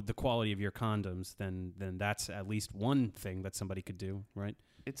know the quality of your condoms, then that's at least one thing that somebody could do, right?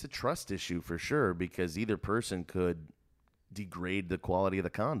 it's a trust issue for sure because either person could degrade the quality of the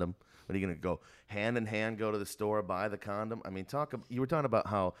condom. What are you going to go hand in hand, go to the store, buy the condom? I mean, you were talking about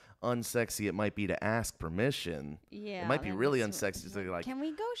how unsexy it might be to ask permission. yeah. It might be that really is unsexy to say, like, Can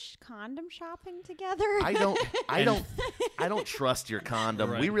we go condom shopping together? I don't trust your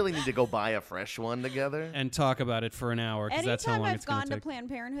condom. Right. We really need to go buy a fresh one together. And talk about it for an hour, because that's how Anytime long I've it's going gone to to take. Planned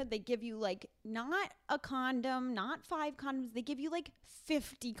Parenthood, they give you like not a condom, not 5 condoms. They give you like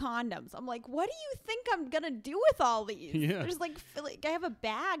 50 condoms. I'm like, what do you think I'm gonna do with all these? Yeah. There's like I have a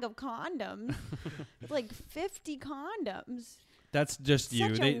bag of condoms, with like 50 condoms. That's just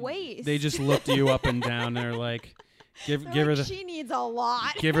you. Such a waste. They just looked you up and down. They're like, give They're her like, the she needs a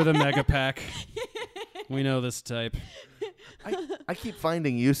lot. give her the mega pack. We know this type. I keep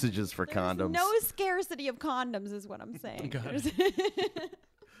finding usages for There's condoms. no scarcity of condoms, is what I'm saying. God. There's-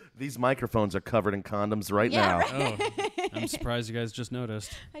 These microphones are covered in condoms right Yeah, now. right. Oh, I'm surprised you guys just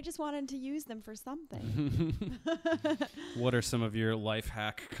noticed. I just wanted to use them for something. What are some of your life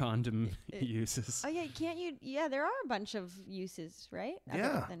hack condom uses? Oh yeah, can't you? Yeah, there are a bunch of uses, right? Yeah.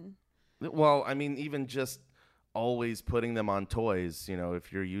 Other than- Well, I mean, even just always putting them on toys. You know,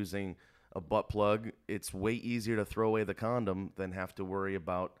 if you're using a butt plug, it's way easier to throw away the condom than have to worry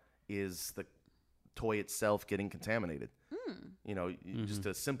about is the toy itself getting contaminated. You know, just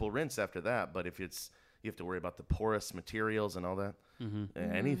a simple rinse after that. But if you have to worry about the porous materials and all that.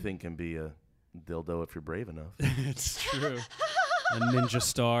 Anything can be a dildo if you're brave enough. It's true. A ninja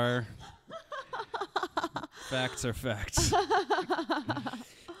star. Facts are facts.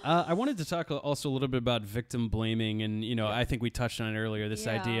 I wanted to talk also a little bit about victim blaming, and I think we touched on it earlier. This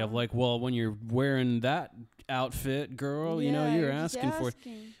idea of like, well, when you're wearing that outfit, girl, you're asking for it.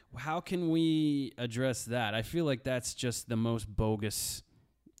 How can we address that? I feel like that's just the most bogus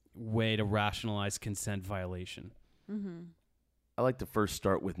way to rationalize consent violation. Mm-hmm. I like to first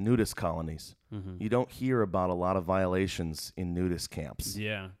start with nudist colonies. Mm-hmm. You don't hear about a lot of violations in nudist camps.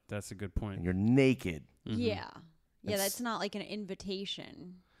 Yeah, that's a good point. And you're naked. Mm-hmm. Yeah, that's not like an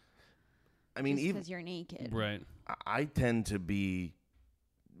invitation. I mean, even because you're naked, right? I tend to be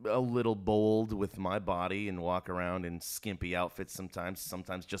a little bold with my body and walk around in skimpy outfits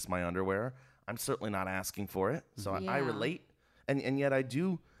sometimes just my underwear. I'm certainly not asking for it, so I relate. And yet I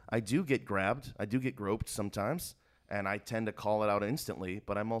do get grabbed. I do get groped sometimes, and I tend to call it out instantly,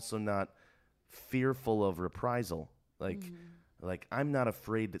 but I'm also not fearful of reprisal. Like I'm not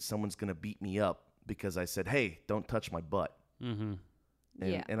afraid that someone's going to beat me up because I said, "Hey, don't touch my butt." Mm-hmm.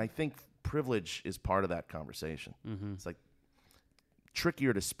 And I think privilege is part of that conversation. Mm-hmm. It's like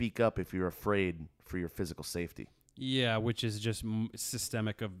trickier to speak up if you're afraid for your physical safety. Yeah, which is just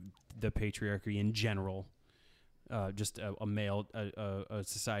systemic of the patriarchy in general. Just a male, a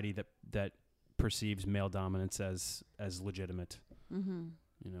society that perceives male dominance as legitimate. Mm-hmm.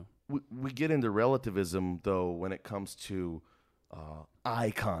 We get into relativism though when it comes to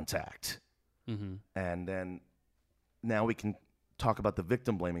eye contact, and then now we can talk about the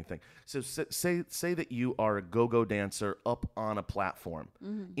victim blaming thing. So say that you are a go-go dancer up on a platform.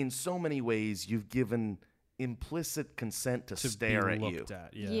 Mm-hmm. In so many ways, you've given implicit consent to stare be at you. looked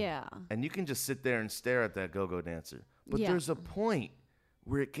at, Yeah. And you can just sit there and stare at that go-go dancer. But Yeah. there's a point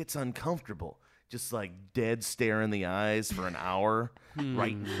where it gets uncomfortable. Just like dead stare in the eyes for an hour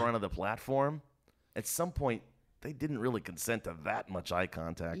right in front of the platform. At some point, they didn't really consent to that much eye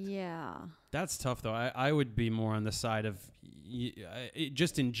contact. Yeah. That's tough, though. I would be more on the side of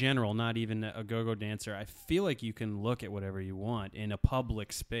just in general, not even a go-go dancer. I feel like you can look at whatever you want in a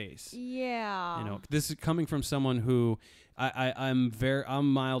public space. Yeah. This is coming from someone who I'm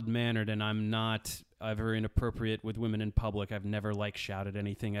mild-mannered, and I'm not ever inappropriate with women in public. I've never shouted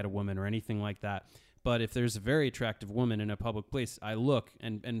anything at a woman or anything like that. But if there's a very attractive woman in a public place, I look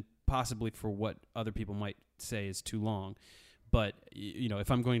and possibly for what other people might say is too long. But, if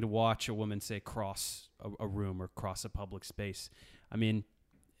I'm going to watch a woman, say, cross a room or cross a public space, I mean,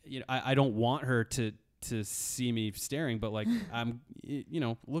 I don't want her to see me staring, but I'm,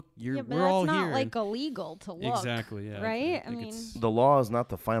 look, we're all here. But that's not illegal to look. Exactly, yeah. Right? I mean, The law is not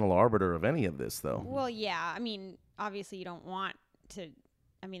the final arbiter of any of this, though. Well, yeah. I mean, obviously you don't want to,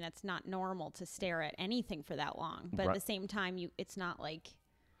 that's not normal to stare at anything for that long. But at the same time, it's not like,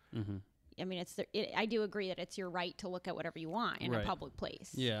 I do agree that it's your right to look at whatever you want in a public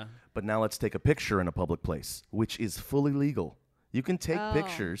place. yeah. But now let's take a picture in a public place, which is fully legal. You can take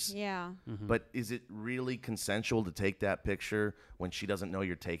pictures, Yeah. but is it really consensual to take that picture when she doesn't know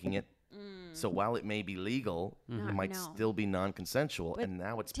you're taking it? So while it may be legal, it might still be non-consensual, and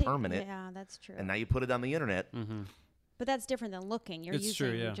now it's permanent. Yeah, that's true. And now you put it on the internet. But that's different than looking. You're It's using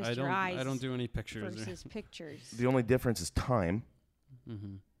true, yeah. just your eyes I don't do any pictures. versus pictures. The only difference is time.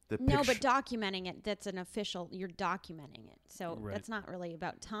 The No, picture- but documenting it, that's an official, you're documenting it. So Right. that's not really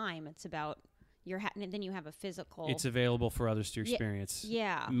about time. It's about then you have a physical. It's available for others to experience.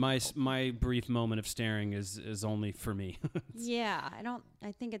 Yeah. My brief moment of staring is only for me. Yeah.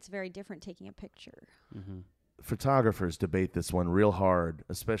 I think it's very different taking a picture. Photographers debate this one real hard,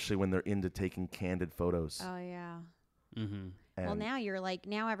 especially when they're into taking candid photos. Oh, yeah. Mm-hmm. Well, And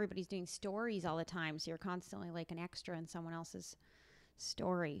now everybody's doing stories all the time. So you're constantly like an extra in someone else's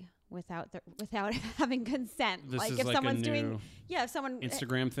story without having consent. This like is if like someone's a doing, new if someone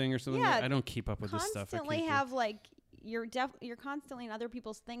Instagram thing or something. yeah, I don't keep up with this stuff. constantly have you're constantly in other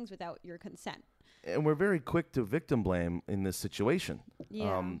people's things without your consent. and we're very quick to victim blame in this situation.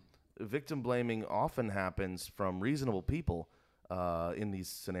 Yeah. Victim blaming often happens from reasonable people in these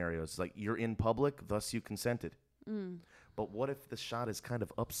scenarios. Like you're in public, thus you consented. But what if the shot is kind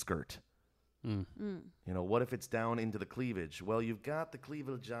of upskirt? What if it's down into the cleavage? Well, you've got the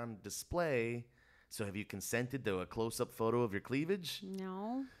cleavage on display, so have you consented to a close-up photo of your cleavage?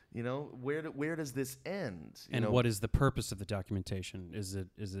 No. Where does this end? What is the purpose of the documentation? Is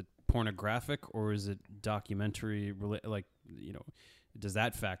it pornographic or is it documentary? Does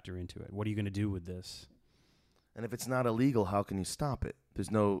that factor into it? What are you going to do with this? And if it's not illegal, how can you stop it? There's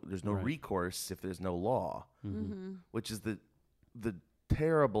no Right. recourse if there's no law, Mm-hmm. which is the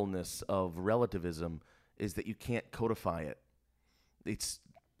terribleness of relativism is that you can't codify it. It's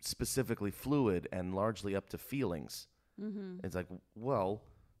specifically fluid and largely up to feelings. It's like, well,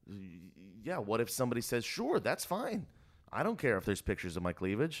 yeah, what if somebody says, sure, that's fine. I don't care if there's pictures of my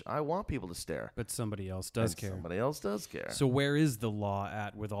cleavage. I want people to stare. But somebody else does And care. Somebody else does care. So where is the law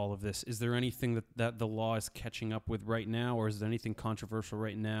at with all of this? Is there anything that the law is catching up with right now, or is there anything controversial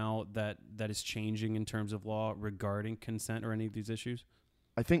right now that is changing in terms of law regarding consent or any of these issues?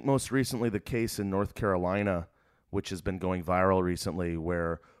 I think most recently the case in North Carolina, which has been going viral recently,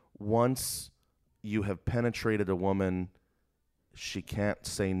 where once you have penetrated a woman, she can't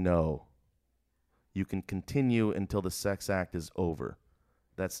say no. You can continue until the sex act is over.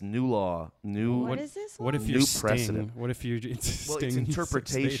 That's new law. What is this What if law? you're New Sting? precedent. What if you're Well, it's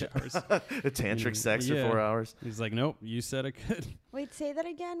interpretation. Tantric sex for 4 hours. He's like, nope, you said I could. Wait, say that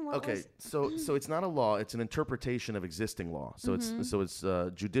again. What Okay, was? so it's not a law; it's an interpretation of existing law. So it's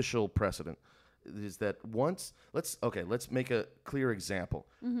judicial precedent. Is that once? Let's make a clear example.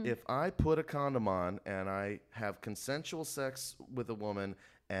 If I put a condom on and I have consensual sex with a woman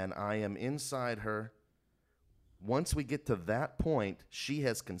and I am inside her, once we get to that point, she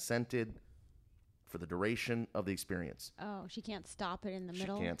has consented for the duration of the experience. Oh, she can't stop it in the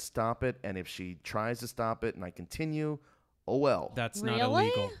middle. She can't stop it, and if she tries to stop it and I continue, oh well. That's Really? not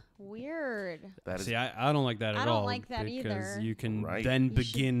illegal. Weird. That is See, I don't like that at all. I don't like that because either. you can Right. then You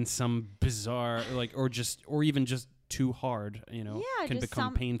should- begin some bizarre, or even just too hard, Yeah, can just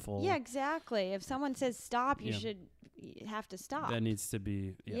become painful. Yeah, exactly. If someone says stop, you Yeah. should have to stop. That needs to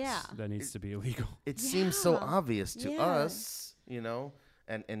be, that needs to be illegal. It seems so Yeah. obvious to Yeah. us,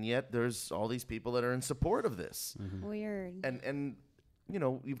 and yet there's all these people that are in support of this. Weird. And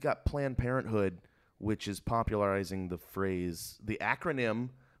you've got Planned Parenthood, which is popularizing the acronym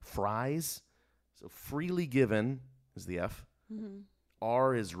FRIES. So freely given is the F.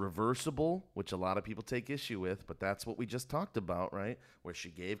 R is reversible, which a lot of people take issue with, but that's what we just talked about, right? Where she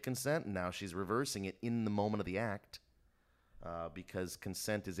gave consent and now she's reversing it in the moment of the act, because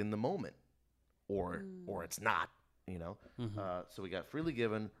consent is in the moment, or it's not. So we got freely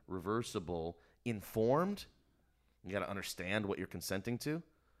given, reversible, informed. You got to understand what you're consenting to.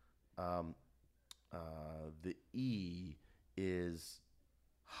 The E is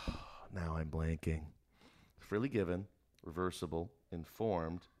now I'm blanking. Freely given, reversible,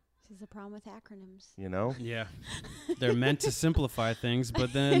 informed. This is the problem with acronyms. Yeah, they're meant to simplify things,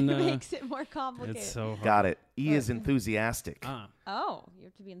 but then It makes it more complicated. it's so hard. Got it. E is enthusiastic. Oh, you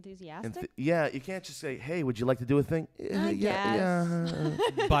have to be enthusiastic? Yeah, you can't just say, "Hey, would you like to do a thing?" I Yeah.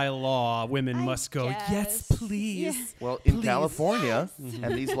 By law, women I must go, guess. yes, please. Yeah. Well, in Please. California,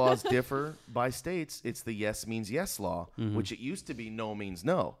 and these laws differ by states, it's the yes means yes law, which it used to be no means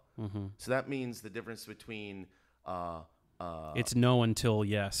no. So that means the difference between It's no until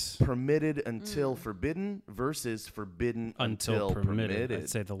yes. permitted until forbidden versus forbidden until permitted. I'd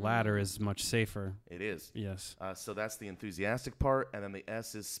say the latter is much safer. It is. Yes. So that's the enthusiastic part, and then the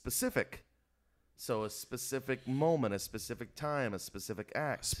S is specific. So a specific moment, a specific time, a specific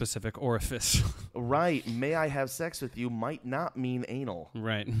act. Specific orifice. Right. May I have sex with you might not mean anal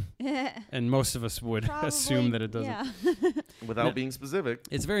Right. And most of us would assume that it doesn't. Yeah. without being specific.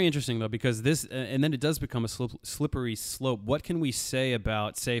 It's very interesting, though, because this, and then it does become a slippery slope. What can we say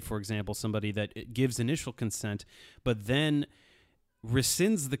about, say, for example, somebody that gives initial consent, but then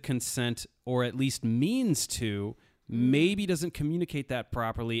rescinds the consent, or at least means to, maybe doesn't communicate that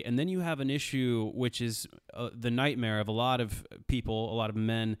properly, and then you have an issue, which is the nightmare of a lot of people, a lot of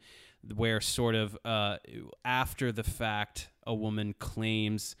men, where sort of after the fact, a woman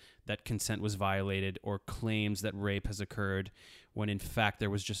claims that consent was violated or claims that rape has occurred, when in fact there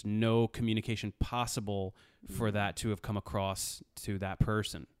was just no communication possible for that to have come across to that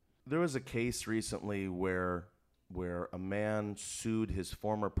person. There was a case recently where a man sued his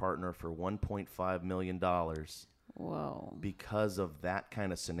former partner for $1.5 million Whoa. because of that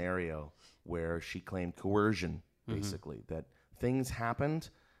kind of scenario where she claimed coercion, basically, that things happened.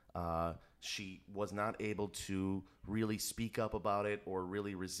 She was not able to really speak up about it or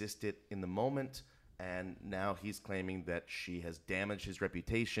really resist it in the moment. And now he's claiming that she has damaged his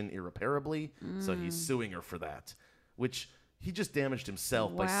reputation irreparably. So he's suing her for that, which he just damaged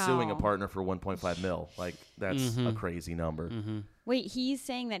himself by suing a Wow. partner for 1.5 mil. Like, that's a crazy number. Wait, he's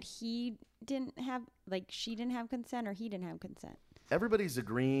saying that he didn't have, like, she didn't have consent, or he didn't have consent? Everybody's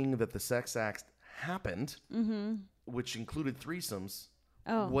agreeing that the sex act happened, which included threesomes.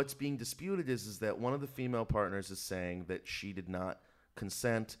 Oh. What's being disputed is that one of the female partners is saying that she did not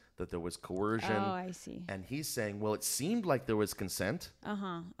consent, that there was coercion. Oh, I see. And he's saying, well, it seemed like there was consent.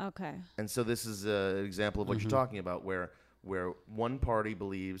 Okay. And so this is an example of what you're talking about, where one party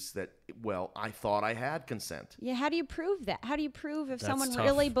believes that, well, I thought I had consent. Yeah, how do you prove that? How do you prove if That's someone tough.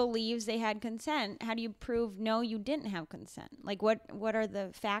 really believes they had consent? How do you prove no, you didn't have consent? Like, what are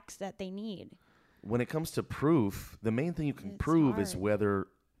the facts that they need? when it comes to proof, the main thing you can It's prove is hard. whether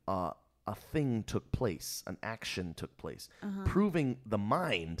a thing took place, an action took place. Proving the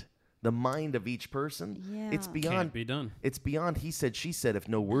mind of each person, it's Yeah. beyond Can't be done. It's beyond he said, she said if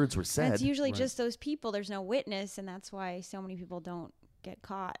no words were said. That's usually Right. just those people. There's no witness, and that's why so many people don't get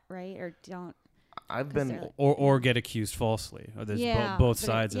caught, right? Or don't. I've 'cause been they're like- Or get accused falsely. Or there's yeah, both but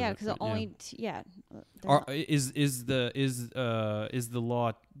sides yeah, of it. because but only they're Are, not- is the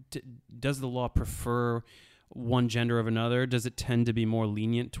law does the law prefer one gender of another? Does it tend to be more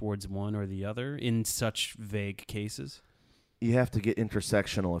lenient towards one or the other in such vague cases? You have to get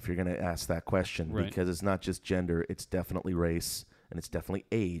intersectional if you're going to ask that question, Right. because it's not just gender, it's definitely race and it's definitely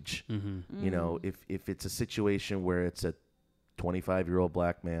age. Mm-hmm. You know, if it's a situation where it's a 25-year-old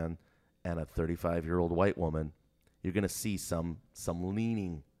black man and a 35-year-old white woman, you're going to see some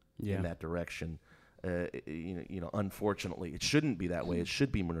leaning Yeah. in that direction. Unfortunately, it shouldn't be that way. It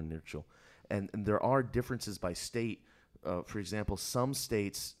should be more neutral. And there are differences by state. For example, some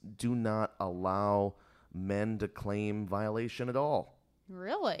states do not allow men to claim violation at all.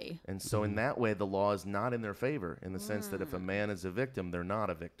 Really? And so in that way, the law is not in their favor in the sense that if a man is a victim, they're not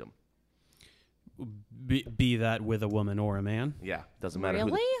a victim. Be that with a woman or a man. Yeah, doesn't matter. Who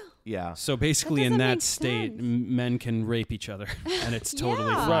Really? yeah. So basically, in doesn't that make state, sense. men can rape each other, and it's totally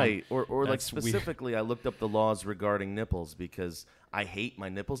Yeah. fine. Right. Or like That's weird. specifically, I looked up the laws regarding nipples because I hate my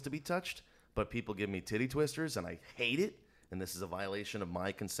nipples to be touched, but people give me titty twisters and I hate it. And this is a violation of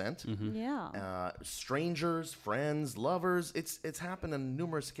my consent. Mm-hmm. Yeah. Strangers, friends, lovers, it's happened on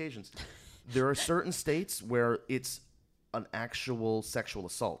numerous occasions. There are certain states where it's an actual sexual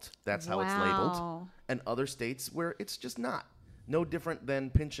assault. That's how it's labeled. Wow. And other states where it's just not. No different than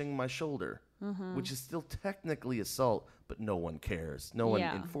pinching my shoulder, which is still technically assault, but no one cares. No one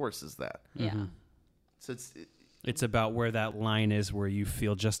Yeah. enforces that. Yeah. So It's about where that line is where you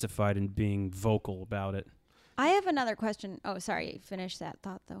feel justified in being vocal about it. I have another question. Oh, sorry. Finish that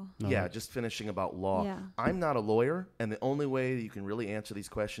thought, though. yeah, just finishing about law. Yeah. I'm not a lawyer, and the only way that you can really answer these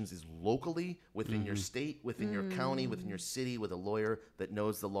questions is locally, within your state, within your county, within your city, with a lawyer that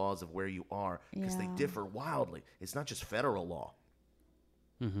knows the laws of where you are, because they Yeah. differ wildly. It's not just federal law.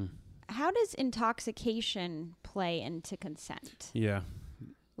 How does intoxication play into consent? Yeah.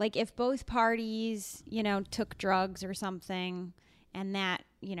 Like if both parties, took drugs or something and that,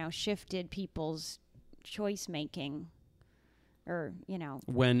 shifted people's choice making or,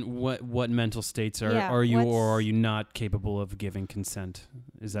 When what mental states are Yeah, you or what's- are you not capable of giving consent?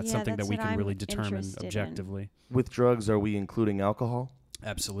 Is that Yeah, something that that's we what can I'm really determine interested in. objectively? With drugs, are we including alcohol?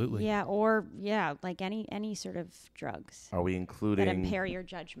 Absolutely. yeah, or like any sort of drugs Are we that including impair your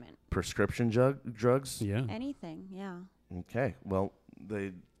judgment. prescription drugs? Yeah. Anything, yeah. Okay. Well,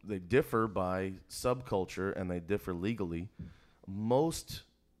 they differ by subculture and they differ legally. Most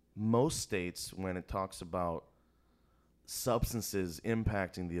states, when it talks about substances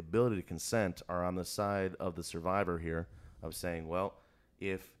impacting the ability to consent, are on the side of the survivor here of saying, well,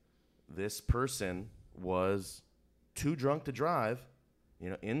 if this person was too drunk to drive,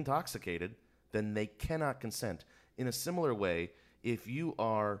 intoxicated, then they cannot consent. In a similar way, if you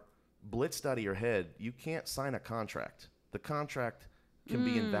are blitzed out of your head, you can't sign a contract. The contract can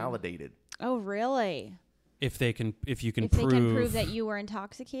be invalidated. Oh, really? If you can If they can prove that you were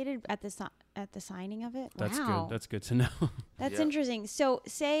intoxicated at the signing of it? that's wow. good. That's good to know. That's Yeah. interesting. So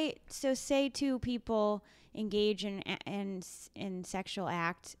say two people engage in sexual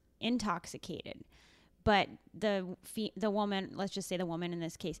act intoxicated, but the woman, let's just say the woman in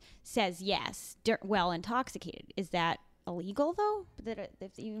this case, says yes, well intoxicated. Is that illegal though?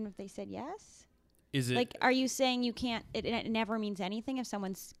 Even if they said yes? Is it Like, are you saying you can't? It never means anything if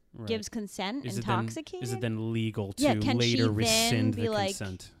someone Right. gives consent is intoxicated. Is it then legal to Yeah, can she later then rescind be the like-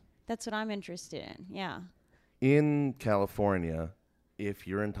 consent? That's what I'm interested in. Yeah. In California, if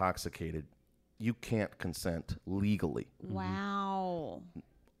you're intoxicated, you can't consent legally. Wow.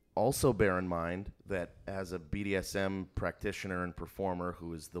 Also bear in mind that as a BDSM practitioner and performer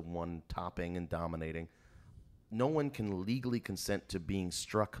who is the one topping and dominating, no one can legally consent to being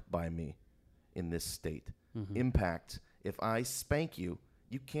struck by me in this state. Impact, if I spank you,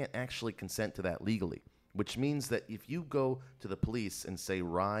 you can't actually consent to that legally, which means that if you go to the police and say,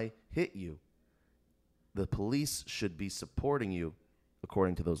 Rye hit you, the police should be supporting you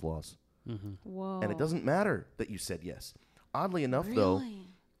according to those laws. Whoa. And it doesn't matter that you said yes. Oddly enough, though, Really?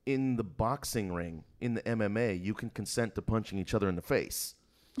 in the boxing ring, in the MMA, you can consent to punching each other in the face.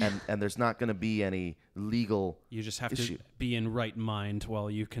 And there's not going to be any legal You just have issue. to be in right mind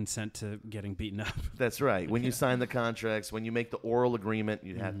while you consent to getting beaten up. That's right. When you sign the contracts, when you make the oral agreement,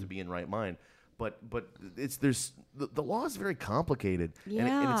 you have to be in right mind. But the law is very complicated, and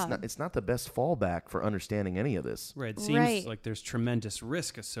Yeah. it's not the best fallback for understanding any of this. Right. It seems Right. like there's tremendous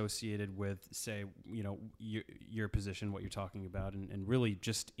risk associated with, say, your position, what you're talking about, and really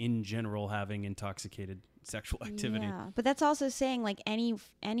just in general having intoxicated sexual activity. Yeah, but that's also saying like any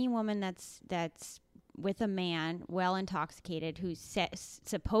woman that's with a man well intoxicated who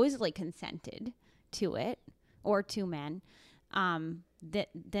supposedly consented to it, or two men,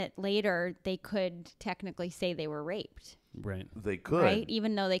 that later they could technically say they were raped, Right. They could. right?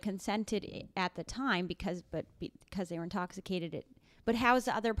 Even though they consented at the time because they were intoxicated. But how is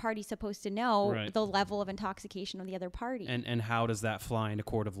the other party supposed to know Right. the level of intoxication of the other party? And how does that fly in a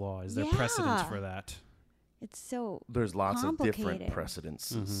court of law? Is there precedence Yeah. for that? It's so There's lots of different complicated.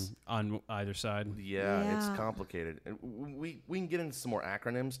 precedences. On either side? Yeah, it's Yeah. complicated. And we can get into some more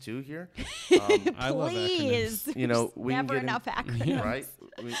acronyms too here. I love acronyms. Please, You know, There's we can never get in- enough acronyms. Right?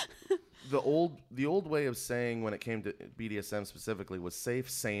 The old way of saying when it came to BDSM specifically was safe,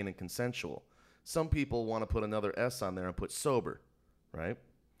 sane, and consensual. Some people want to put another S on there and put sober, right?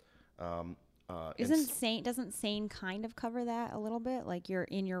 Doesn't sane kind of cover that a little bit? Like you're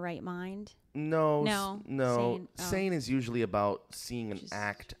in your right mind? No. No, Sane, sane. is usually about seeing an Just-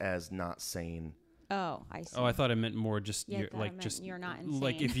 act as not sane. Oh, I see. Oh, I thought it meant more just Yeah, I you're, thought it like meant just you're not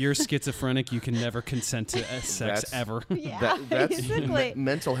like insane. if you're schizophrenic, you can never consent to sex That's- ever. yeah, That's basically.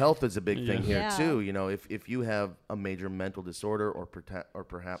 mental health is a big thing here Yeah. too. You know, if you have a major mental disorder or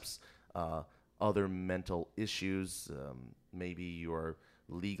perhaps other mental issues, maybe you're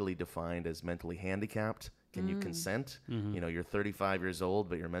legally defined as mentally handicapped. Can you consent? You know, you're 35 years old,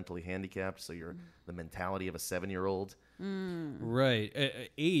 but you're mentally handicapped, so you're the mentality of a 7-year-old. Right.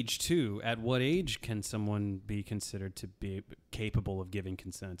 Age too. At what age can someone be considered to be capable of giving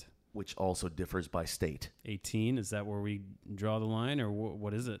consent? Which also differs by state. 18? Is that where we draw the line, or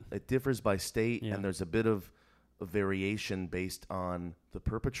what is it? It differs by state, Yeah. and there's a bit of a variation based on the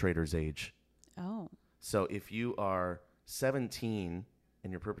perpetrator's age. Oh, So if you are 17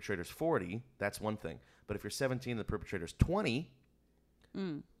 and your perpetrator's 40, that's one thing. But if you're 17 and the perpetrator's 20,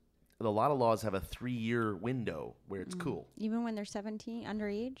 a lot of laws have a 3-year window where it's cool. even when they're 17,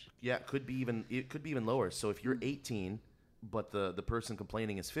 underage? Yeah, it could be even lower. So if you're 18, but the person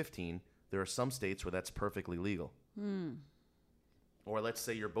complaining is 15, there are some states where that's perfectly legal. Or let's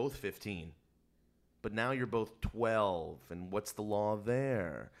say you're both 15, but now you're both 12, and what's the law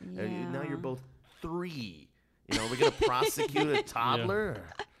there? And now Yeah. you're both 3. You know, we're gonna prosecute a toddler.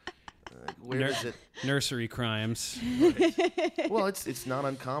 Where is it? Nursery crimes Well, it's not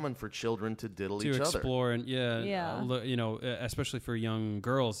uncommon for children to diddle to each other. explore, and Yeah. especially for young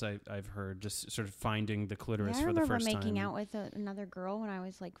girls, I've heard just sort of finding the clitoris Yeah, I for the remember first making time. out with another girl when I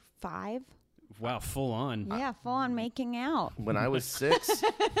was like 5. Wow, full on. Yeah, full on making out. When I was 6,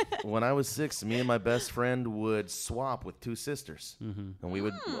 me and my best friend would swap with 2 sisters, and we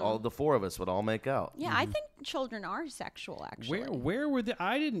would all the 4 of us would all make out. Yeah, I think children are sexual, actually. Where were the?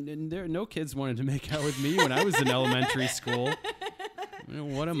 I didn't. And there, no kids wanted to make out with me when I was in elementary school.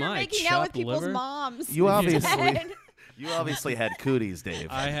 What am You're I? making out with Chopped people's liver? moms. You obviously instead. you obviously had cooties, Dave.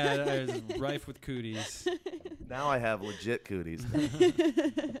 I was rife with cooties. Now I have legit cooties.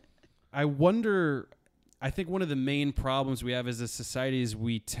 I wonder. I think one of the main problems we have as a society is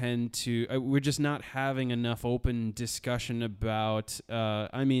we tend to we're just not having enough open discussion about.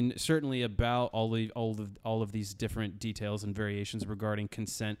 Certainly about all of these different details and variations regarding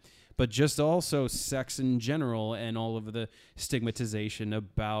consent, but just also sex in general and all of the stigmatization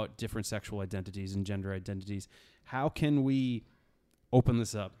about different sexual identities and gender identities. How can we open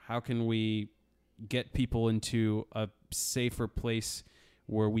this up? How can we get people into a safer place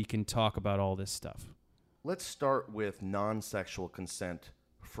where we can talk about all this stuff? Let's start with non-sexual consent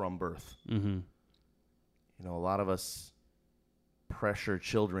from birth. Mm-hmm. You know, a lot of us pressure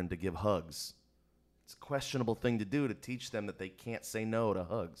children to give hugs. It's a questionable thing to do to teach them that they can't say no to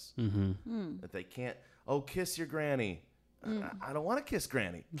hugs. Mm-hmm. That they can't, kiss your granny. I don't want to kiss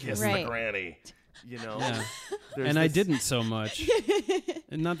granny. Kiss Right. the granny. You know? Yeah. There's And I this- didn't so much.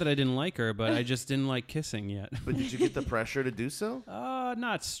 And not that I didn't like her, but I just didn't like kissing yet. But did you get the pressure to do so?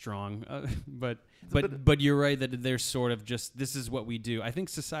 Not strong, but bit- you're right that there's sort of just this is what we do. I think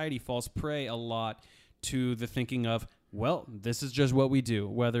society falls prey a lot to the thinking of, well, this is just what we do,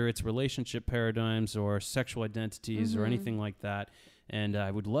 whether it's relationship paradigms or sexual identities or anything like that. And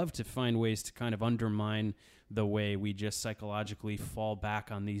I would love to find ways to kind of undermine the way we just psychologically fall back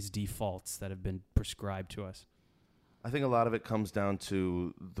on these defaults that have been prescribed to us. I think a lot of it comes down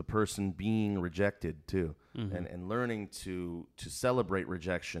to the person being rejected too, and learning to celebrate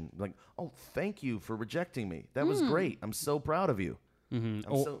rejection. Like, oh, thank you for rejecting me. That was great. I'm so proud of you. Mhm.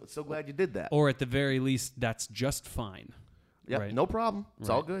 I'm so glad you did that. Or at the very least, that's just fine. Yeah, right. no problem. It's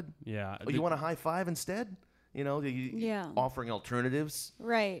all Right. good. Yeah. Oh, you want a high five instead? You know, Yeah. offering alternatives.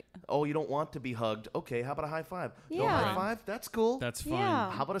 Right. Oh, you don't want to be hugged. Okay, how about a high five? No Yeah. high five? That's cool. That's fine. Yeah.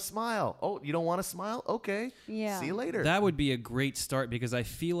 How about a smile? Oh, you don't want to smile? Okay. Yeah. See you later. That would be a great start, because I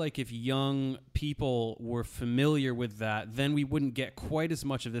feel like if young people were familiar with that, then we wouldn't get quite as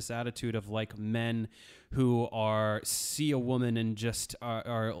much of this attitude of like men who see a woman and just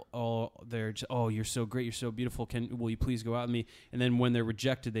are they're just, oh, you're so great, you're so beautiful, will you please go out with me? And then when they're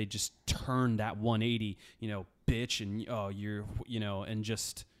rejected, they just turn that 180, bitch, and you're, and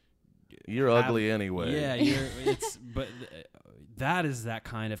just You're ugly anyway. yeah, but that is that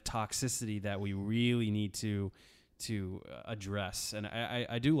kind of toxicity that we really need to address. And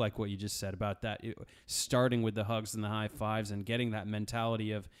I do like what you just said about that, starting with the hugs and the high fives and getting that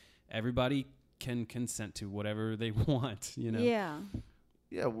mentality of everybody can consent to whatever they want, Yeah.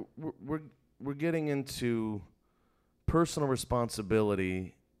 Yeah, we're getting into personal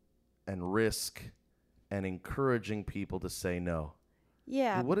responsibility and risk and encouraging people to say no.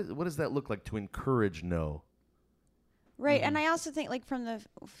 Yeah. What does that look like to encourage no? Right. And I also think, like, from the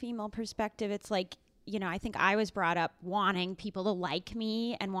female perspective, it's like, I think I was brought up wanting people to like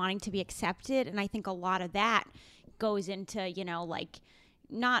me and wanting to be accepted. And I think a lot of that goes into, like,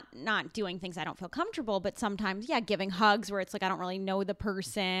 not doing things I don't feel comfortable, but sometimes, giving hugs where it's like I don't really know the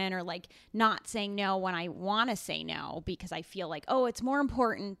person, or like not saying no when I want to say no because I feel like, oh, it's more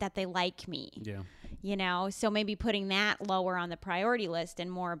important that they like me. Yeah. So maybe putting that lower on the priority list and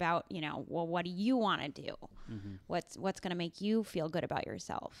more about, well, what do you want to do? Mm-hmm. What's going to make you feel good about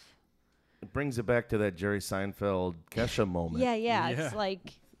yourself? It brings it back to that Jerry Seinfeld Kesha moment. Yeah. It's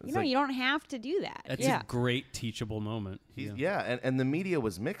like, It's like- you don't have to do that. That's a great teachable moment. And the media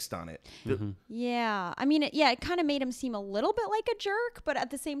was mixed on it. Yeah. I mean, it kind of made him seem a little bit like a jerk, but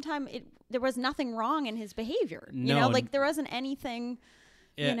at the same time, there was nothing wrong in his behavior. No. Like there wasn't anything,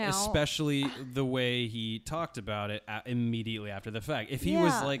 Especially the way he talked about it immediately after the fact. If he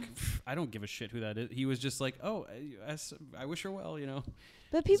was like, I don't give a shit who that is, he was just like, oh, I wish her well,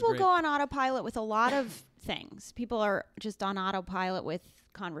 But people great. go on autopilot with a lot of things. People are just on autopilot with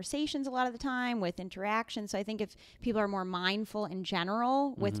conversations a lot of the time, with interactions. So I think if people are more mindful in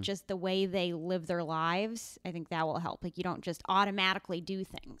general with just the way they live their lives, I think that will help. Like, you don't just automatically do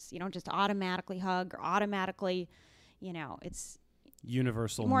things. You don't just automatically hug or automatically, it's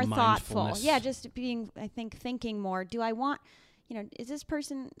universal more thoughtful. mindfulness. Yeah, just being, I think, thinking more, do I want, is this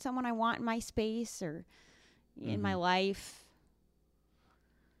person someone I want in my space or in my life?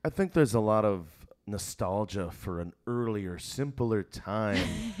 I think there's a lot of nostalgia for an earlier, simpler time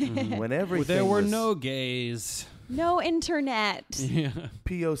when everything There were was, no gays. No internet. Yeah.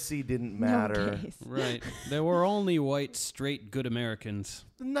 POC didn't No matter. gays. Right. There were only white, straight, good Americans.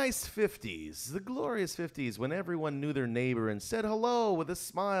 The nice 50s, the glorious 50s, when everyone knew their neighbor and said hello with a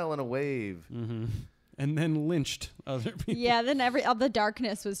smile and a wave. And then lynched other people. Yeah, then all the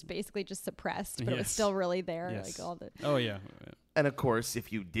darkness was basically just suppressed, but it was Yes. still really there. Yes. Like all the Oh, yeah. And of course,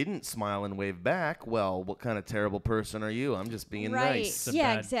 if you didn't smile and wave back, well, what kind of terrible person are you? I'm just being right. nice. It's a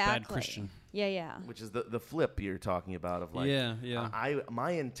Yeah, bad exactly. Christian. Yeah. Which is the flip you're talking about of like, Yeah.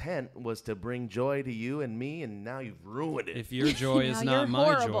 my intent was to bring joy to you and me, and now you've ruined it. If your joy is Now not you're my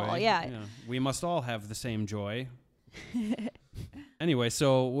horrible, joy, yeah. we must all have the same joy. Anyway,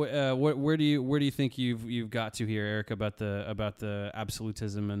 so where do you think you've got to here, Eric, about the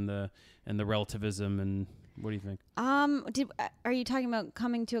absolutism and the relativism, and what do you think? Are you talking about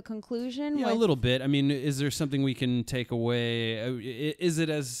coming to a conclusion? Yeah, a little bit. I mean, is there something we can take away? Is it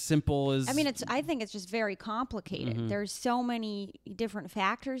as simple as? I mean, I think it's just very complicated. There's so many different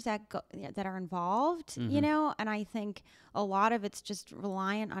factors that are involved, and I think a lot of it's just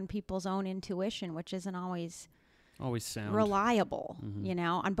reliant on people's own intuition, which isn't always sound reliable,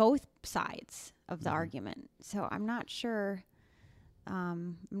 on both sides of the argument. So I'm not sure.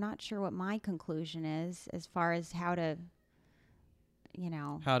 I'm not sure what my conclusion is as far as how to,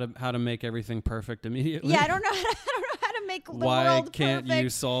 how to make everything perfect immediately. Yeah, I don't know how to make the Why world can't perfect. you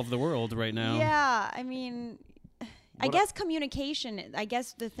solve the world right now? Yeah, I mean, I guess communication. I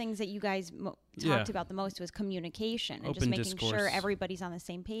guess the things that you guys talked about the most was communication and just Open making discourse. sure everybody's on the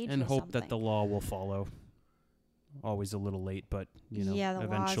same page. And with hope something. that the law will follow. Always a little late, but the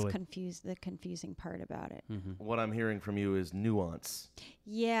eventually. law is the confusing part about it. What I'm hearing from you is nuance.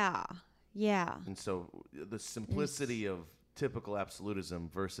 Yeah. And so the simplicity of typical absolutism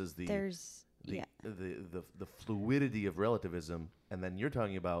versus the fluidity of relativism, and then you're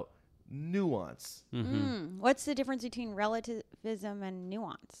talking about nuance. What's the difference between relativism and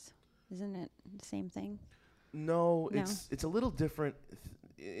nuance? Isn't it the same thing? No, it's a little different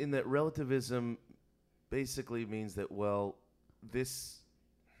in that relativism basically means that, well, this...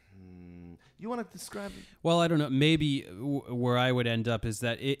 you want to describe it? Well, I don't know. Maybe where I would end up is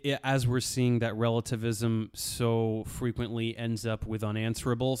that as we're seeing that relativism so frequently ends up with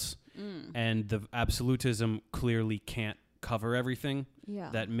unanswerables, and the absolutism clearly can't cover everything,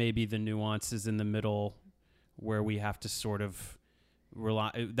 that maybe the nuances in the middle where we have to sort of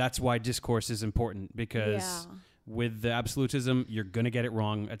rely. That's why discourse is important, because with the absolutism, you're going to get it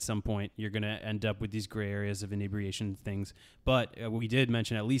wrong at some point. You're going to end up with these gray areas of inebriation things. But we did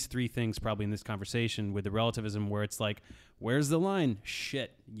mention at least 3 things probably in this conversation with the relativism where it's like, where's the line?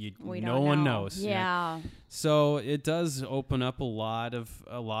 Shit. No one knows. Yeah. Right? So it does open up a lot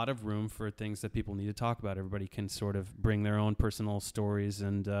of room for things that people need to talk about. Everybody can sort of bring their own personal stories,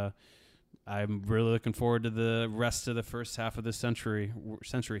 and I'm really looking forward to the rest of the first half of the century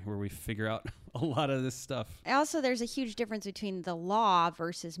where we figure out a lot of this stuff. Also, there's a huge difference between the law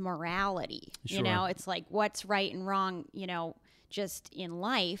versus morality. Sure. You know, it's like what's right and wrong, you know, just in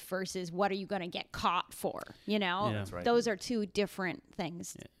life versus what are you going to get caught for, you know? Yeah. That's right. Those are 2 different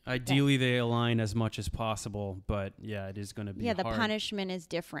things. Yeah. Ideally, they align as much as possible, but it is going to be the hard. punishment is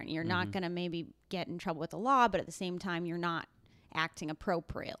different. You're not going to maybe get in trouble with the law, but at the same time, you're not acting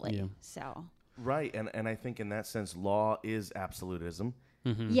appropriately. Yeah. So Right, and I think in that sense, law is absolutism.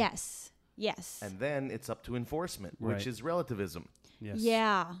 yes. And then it's up to enforcement, Right. which is relativism. Yes.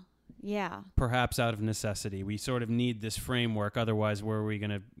 Yeah. Perhaps out of necessity. We sort of need this framework. Otherwise, where are we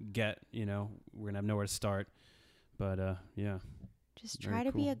going to get, we're going to have nowhere to start. But, Just Very try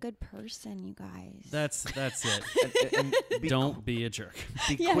to be cool. a good person, you guys. That's it. And Don't be a jerk.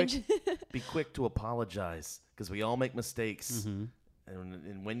 Be quick to apologize, because we all make mistakes.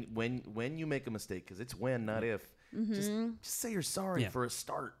 And when you make a mistake, because it's when, not if, just say you're sorry for a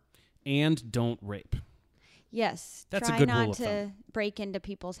start. And don't rape. Yes. That's a try good not rule of to thumb. break into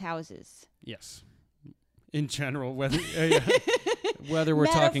people's houses. Yes. In general, whether we're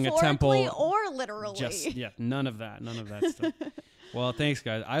talking a temple Metaphorically or literally. Just none of that stuff. Well, thanks,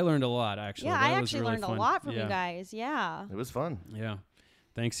 guys. I learned a lot, actually. Yeah, That I was actually really learned fun. a lot from you guys. Yeah. It was fun. Yeah.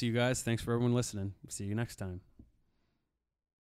 Thanks to you guys. Thanks for everyone listening. See you next time.